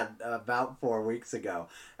real bad about 4 weeks ago,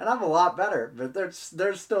 and I'm a lot better, but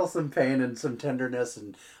there's still some pain and some tenderness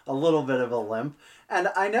and a little bit of a limp. And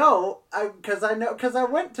I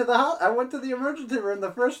went to the emergency room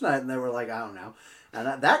the first night, and they were like, I don't know.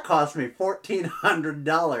 And that cost me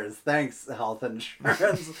 $1,400. Thanks, health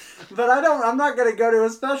insurance. But I'm not going to go to a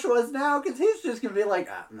specialist now because he's just going to be like,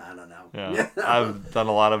 I don't know. Yeah. I've done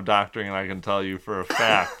a lot of doctoring, and I can tell you for a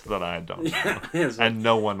fact that I don't know. And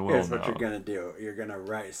no one will know. Here's what you're going to do. You're going to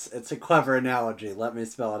rice. It's a clever analogy. Let me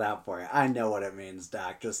spell it out for you. I know what it means,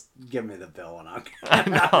 Doc. Just give me the bill and I'll get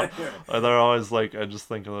I know. They're always like, I just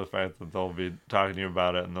think of the fact that they'll be talking to you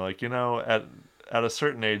about it, and they're like, at a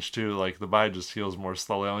certain age, too, like, the body just heals more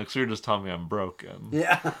slowly. I'm like, so you're just telling me I'm broken.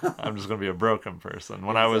 Yeah. I'm just going to be a broken person.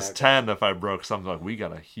 When I was 10, if I broke something, like, we got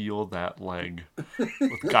to heal that leg.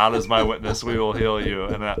 With God as my witness, we will heal you.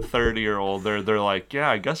 And at 30-year-old, they're like, yeah,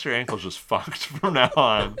 I guess your ankle's just fucked from now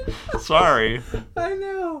on. Sorry. I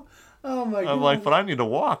know. Oh, my God. I'm like, but I need to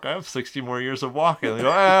walk. I have 60 more years of walking. They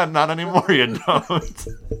go, not anymore, you don't.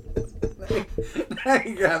 Now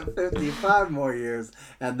you got 55 more years,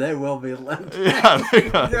 and they will be limped. Yeah,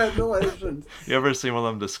 Congratulations. You ever seen one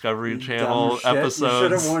of them Discovery Channel episodes? You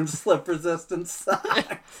should have worn slip-resistant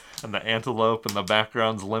socks. And the antelope in the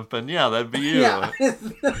background's limping. Yeah, that'd be you. Yeah.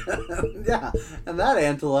 Yeah. And that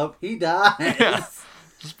antelope, he dies. Yeah.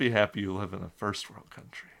 Just be happy you live in a first world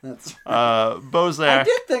country. That's right. Bozak. I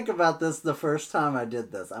did think about this the first time I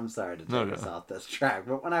did this. I'm sorry to take us off this track,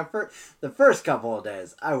 but when the first couple of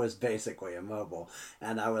days, I was basically immobile,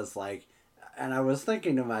 and I was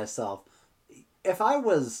thinking to myself, if I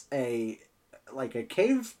was a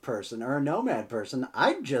cave person or a nomad person,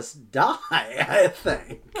 I'd just die, I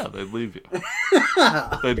think. Yeah, they'd leave you.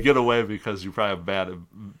 They'd get away because you probably have bad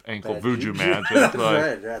ankle voodoo magic.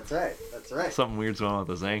 That's right. Something weird's going on with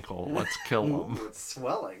his ankle. Let's kill him. It's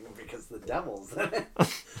swelling because the devil's in it.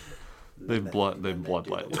 They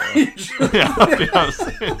bloodlight you. Yeah,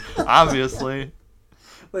 obviously.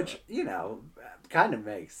 Which, kind of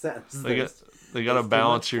makes sense. They got to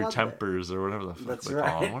balance your tempers or whatever the fuck That's they right.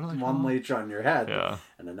 call them. What are they One leech on your head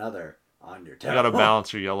and another on your tail. You got to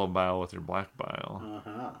balance your yellow bile with your black bile.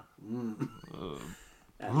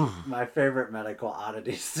 And my favorite medical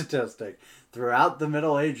oddity statistic, throughout the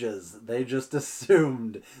Middle Ages, they just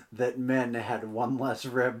assumed that men had one less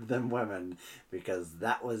rib than women because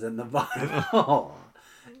that was in the Bible.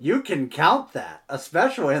 You can count that,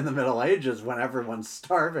 especially in the Middle Ages when everyone's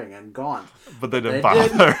starving and gaunt. But they didn't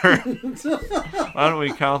bother. Why don't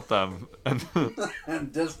we count them?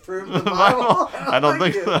 And disprove the Bible? I don't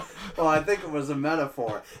think so. Well, I think it was a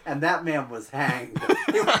metaphor. And that man was hanged.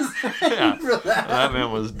 He was hanged for that. That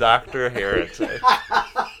man was Dr. Heretic.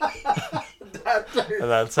 And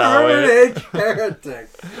that's how H. Heretic.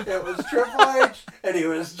 It was Triple H, and he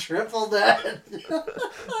was triple dead.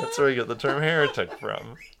 That's where you get the term heretic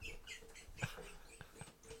from.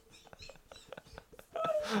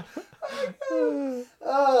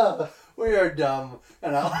 We are dumb,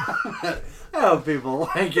 and I hope people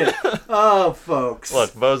like it. Oh, folks.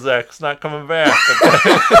 Look, Bozak's not coming back.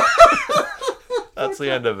 Okay? That's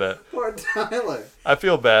the end of it. Poor Tyler. I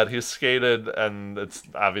feel bad. He's skated, and it's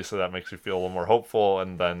obviously that makes me feel a little more hopeful.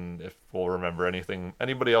 And then if we'll remember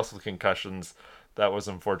anybody else with concussions, that was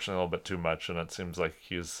unfortunately a little bit too much, and it seems like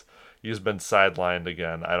he's been sidelined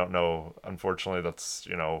again. I don't know. Unfortunately, that's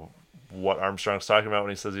what Armstrong's talking about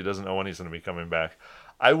when he says he doesn't know when he's going to be coming back.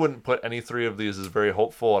 I wouldn't put any three of these as very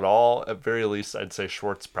hopeful at all. At very least, I'd say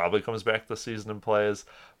Schwartz probably comes back this season and plays.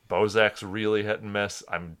 Bozak's really hit and miss.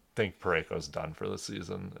 I think Parayko's done for the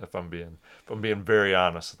season. If I'm being very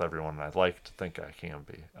honest with everyone, I'd like to think I can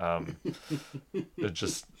be. It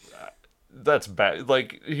just that's bad.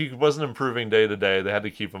 Like, he wasn't improving day to day. They had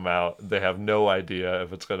to keep him out. They have no idea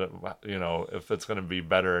if it's gonna be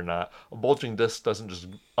better or not. A bulging disc doesn't just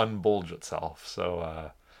unbulge itself.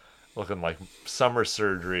 So looking like summer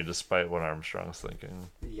surgery, despite what Armstrong's thinking.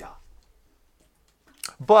 Yeah.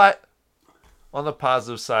 But on the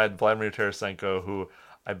positive side, Vladimir Tarasenko, who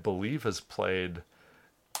I believe has played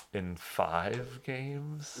in 5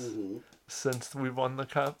 games since we won the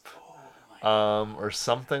cup, or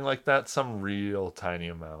something like that, some real tiny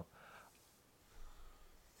amount,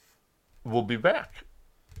 will be back.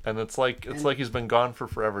 And it's like he's been gone for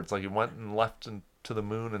forever. It's like he went and left to the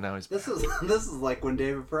moon, and now he's back. This is like when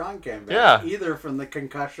David Perron came back. Yeah. Either from the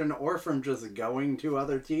concussion or from just going to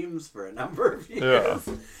other teams for a number of years.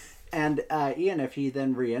 Yeah. And Ian, if he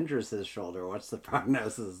then re-injures his shoulder, what's the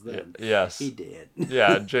prognosis then? Yes. He did.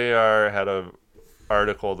 Yeah, JR had an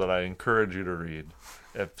article that I encourage you to read,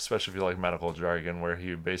 especially if you like medical jargon, where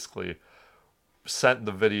he basically sent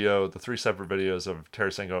the 3 separate videos of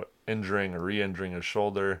Tarasenko injuring or re-injuring his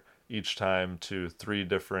shoulder each time to 3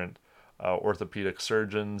 different orthopedic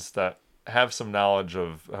surgeons that have some knowledge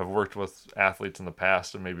have worked with athletes in the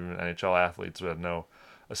past, and maybe even NHL athletes who had no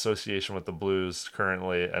association with the Blues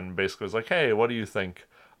currently, and basically was like, hey, what do you think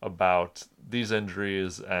about these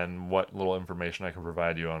injuries and what little information I can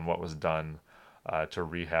provide you on what was done to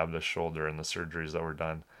rehab the shoulder and the surgeries that were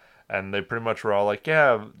done. And they pretty much were all like,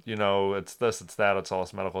 yeah, it's this, it's that, it's all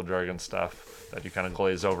this medical jargon stuff that you kind of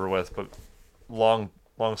glaze over with. But long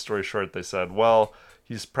story short, they said, well,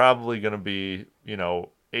 he's probably going to be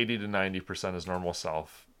 80 to 90% his normal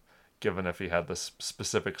self, given if he had this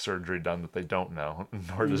specific surgery done that they don't know,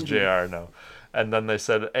 nor does JR know. And then they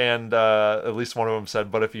said, and at least one of them said,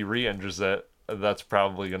 but if he re-injures it, that's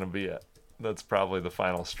probably going to be it. That's probably the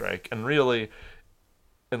final strike. And really,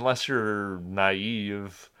 unless you're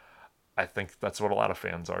naive, I think that's what a lot of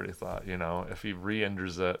fans already thought. If he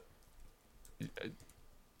re-injures it,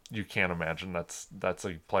 you can't imagine that's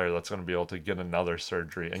a player that's going to be able to get another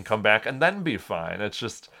surgery and come back and then be fine.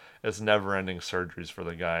 It's never-ending surgeries for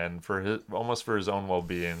the guy, and for his own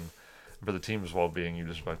well-being, for the team's well-being, you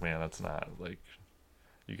just like, man, that's not, like,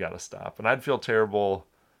 you got to stop. And I'd feel terrible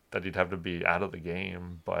that he'd have to be out of the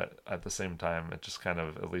game, but at the same time, it just kind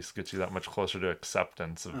of at least gets you that much closer to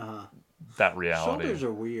acceptance of that reality. Shoulders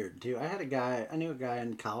are weird too. I knew a guy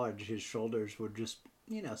in college whose shoulders would just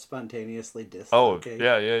spontaneously dislocate.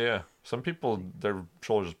 Oh, yeah. Some people, their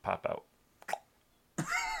shoulders just pop out.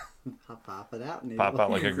 Pop it out. Pop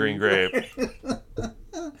out like a green grape.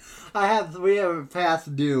 We have a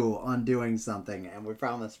past due on doing something, and we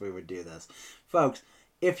promised we would do this. Folks,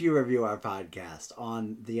 if you review our podcast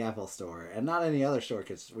on the Apple Store, and not any other store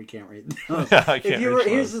because we can't read those.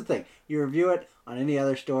 Here's the thing. You review it on any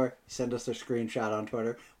other store, send us a screenshot on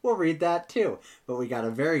Twitter, we'll read that too. But we got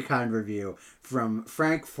a very kind review from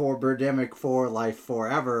Frank for Birdemic for Life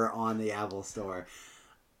Forever on the Apple Store.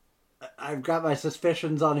 I've got my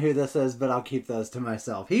suspicions on who this is, but I'll keep those to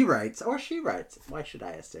myself. He writes, or she writes, why should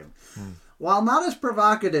I assume? While not as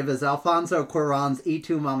provocative as Alfonso Cuarón's Y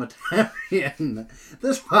Tu Mama Tambien,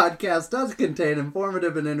 this podcast does contain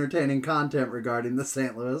informative and entertaining content regarding the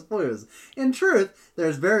St. Louis Blues. In truth,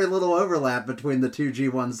 there's very little overlap between the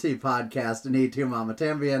 2G1C podcast and Y Tu Mama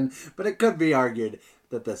Tambien, but it could be argued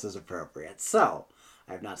that this is appropriate. So,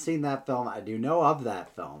 I have not seen that film. I do know of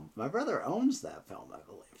that film. My brother owns that film, I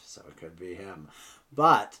believe, so it could be him.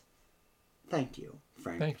 But thank you,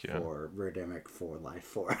 Frank, for Birdemic for Life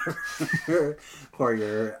Forever, for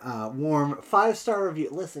your warm 5-star review.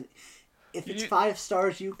 Listen, if it's 5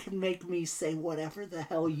 stars, you can make me say whatever the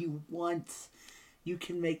hell you want. You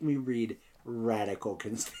can make me read radical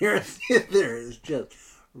conspiracy theories, just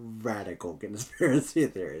radical conspiracy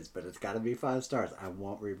theories, but it's got to be 5 stars. I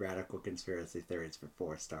won't read radical conspiracy theories for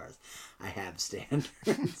 4 stars. I have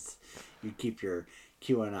standards. You keep your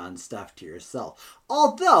QAnon stuff to yourself.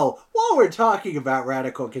 Although, while we're talking about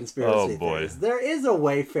radical conspiracy theories, there is a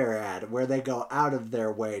Wayfair ad where they go out of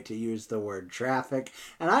their way to use the word traffic,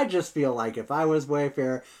 and I just feel like if I was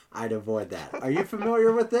Wayfair, I'd avoid that. Are you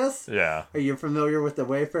familiar with this? Yeah. Are you familiar with the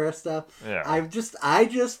Wayfair stuff? Yeah. I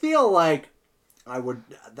just feel like I would.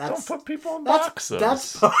 Don't put people in boxes.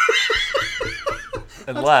 That's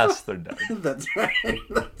unless they're dead. That's right.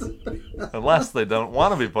 Unless they don't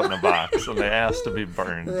want to be put in a box and they ask to be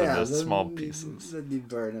burned into small pieces. Then you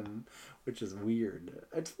burn them, which is weird.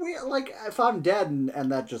 It's weird. Like if I'm dead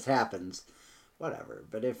and that just happens, whatever.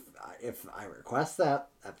 But if I request that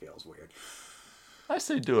feels weird. I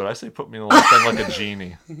say do it. I say put me in the little thing like a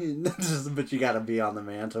genie. But you got to be on the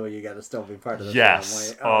mantle. You got to still be part of the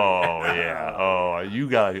family. Oh yeah. Oh, you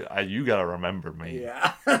gotta remember me.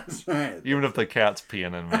 Yeah, that's right. Even if the cat's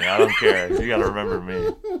peeing in me, I don't care. You gotta remember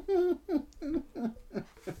me.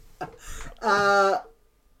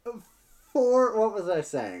 What was I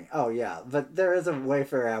saying? Oh yeah, but there is a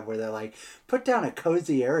Wayfair app where they're like, put down a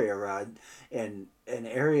cozy area run in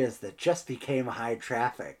areas that just became high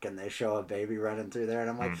traffic, and they show a baby running through there, and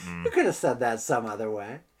I'm like, you could have said that some other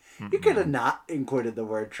way. You could have not included the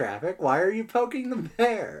word traffic. Why are you poking the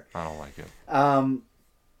bear? I don't like it.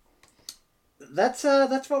 That's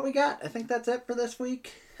what we got. I think that's it for this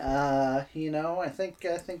week. I think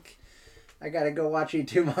I gotta go watch Y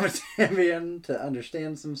Tu Mama Tambien to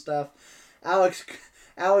understand some stuff. Alex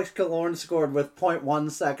Killorn scored with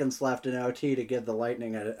 0.1 seconds left in OT to give the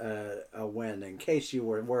Lightning a win, in case you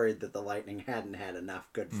were worried that the Lightning hadn't had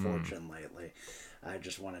enough good fortune lately. I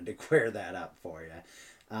just wanted to clear that up for you.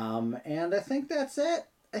 And I think that's it.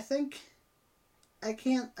 I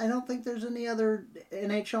don't think there's any other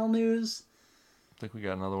NHL news. I think we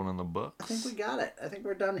got another one in the books. I think we got it. I think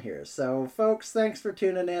we're done here. So, folks, thanks for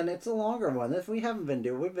tuning in. It's a longer one. We've been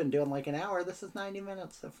doing like an hour. This is 90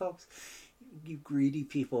 minutes. So, folks, you greedy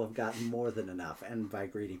people have gotten more than enough. And by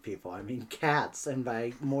greedy people, I mean cats. And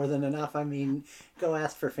by more than enough, I mean go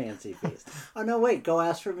ask for Fancy Feast. Oh, no, wait. Go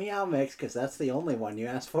ask for Meow Mix, because that's the only one you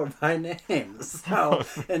ask for by name. So,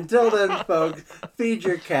 until then, folks, feed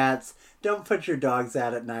your cats. Don't put your dogs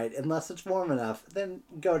out at night unless it's warm enough. Then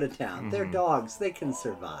go to town. They're dogs. They can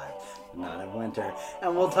survive. Not in winter.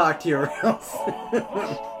 And we'll talk to you real soon.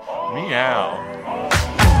 Meow.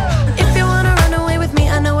 If you want to run away with me,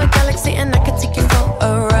 I know a galaxy and I can take you for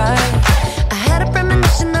a ride. I had a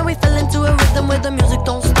premonition that we fell into a rhythm where the music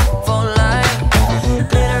don't stop for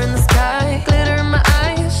life. Glitter in the sky, glitter in my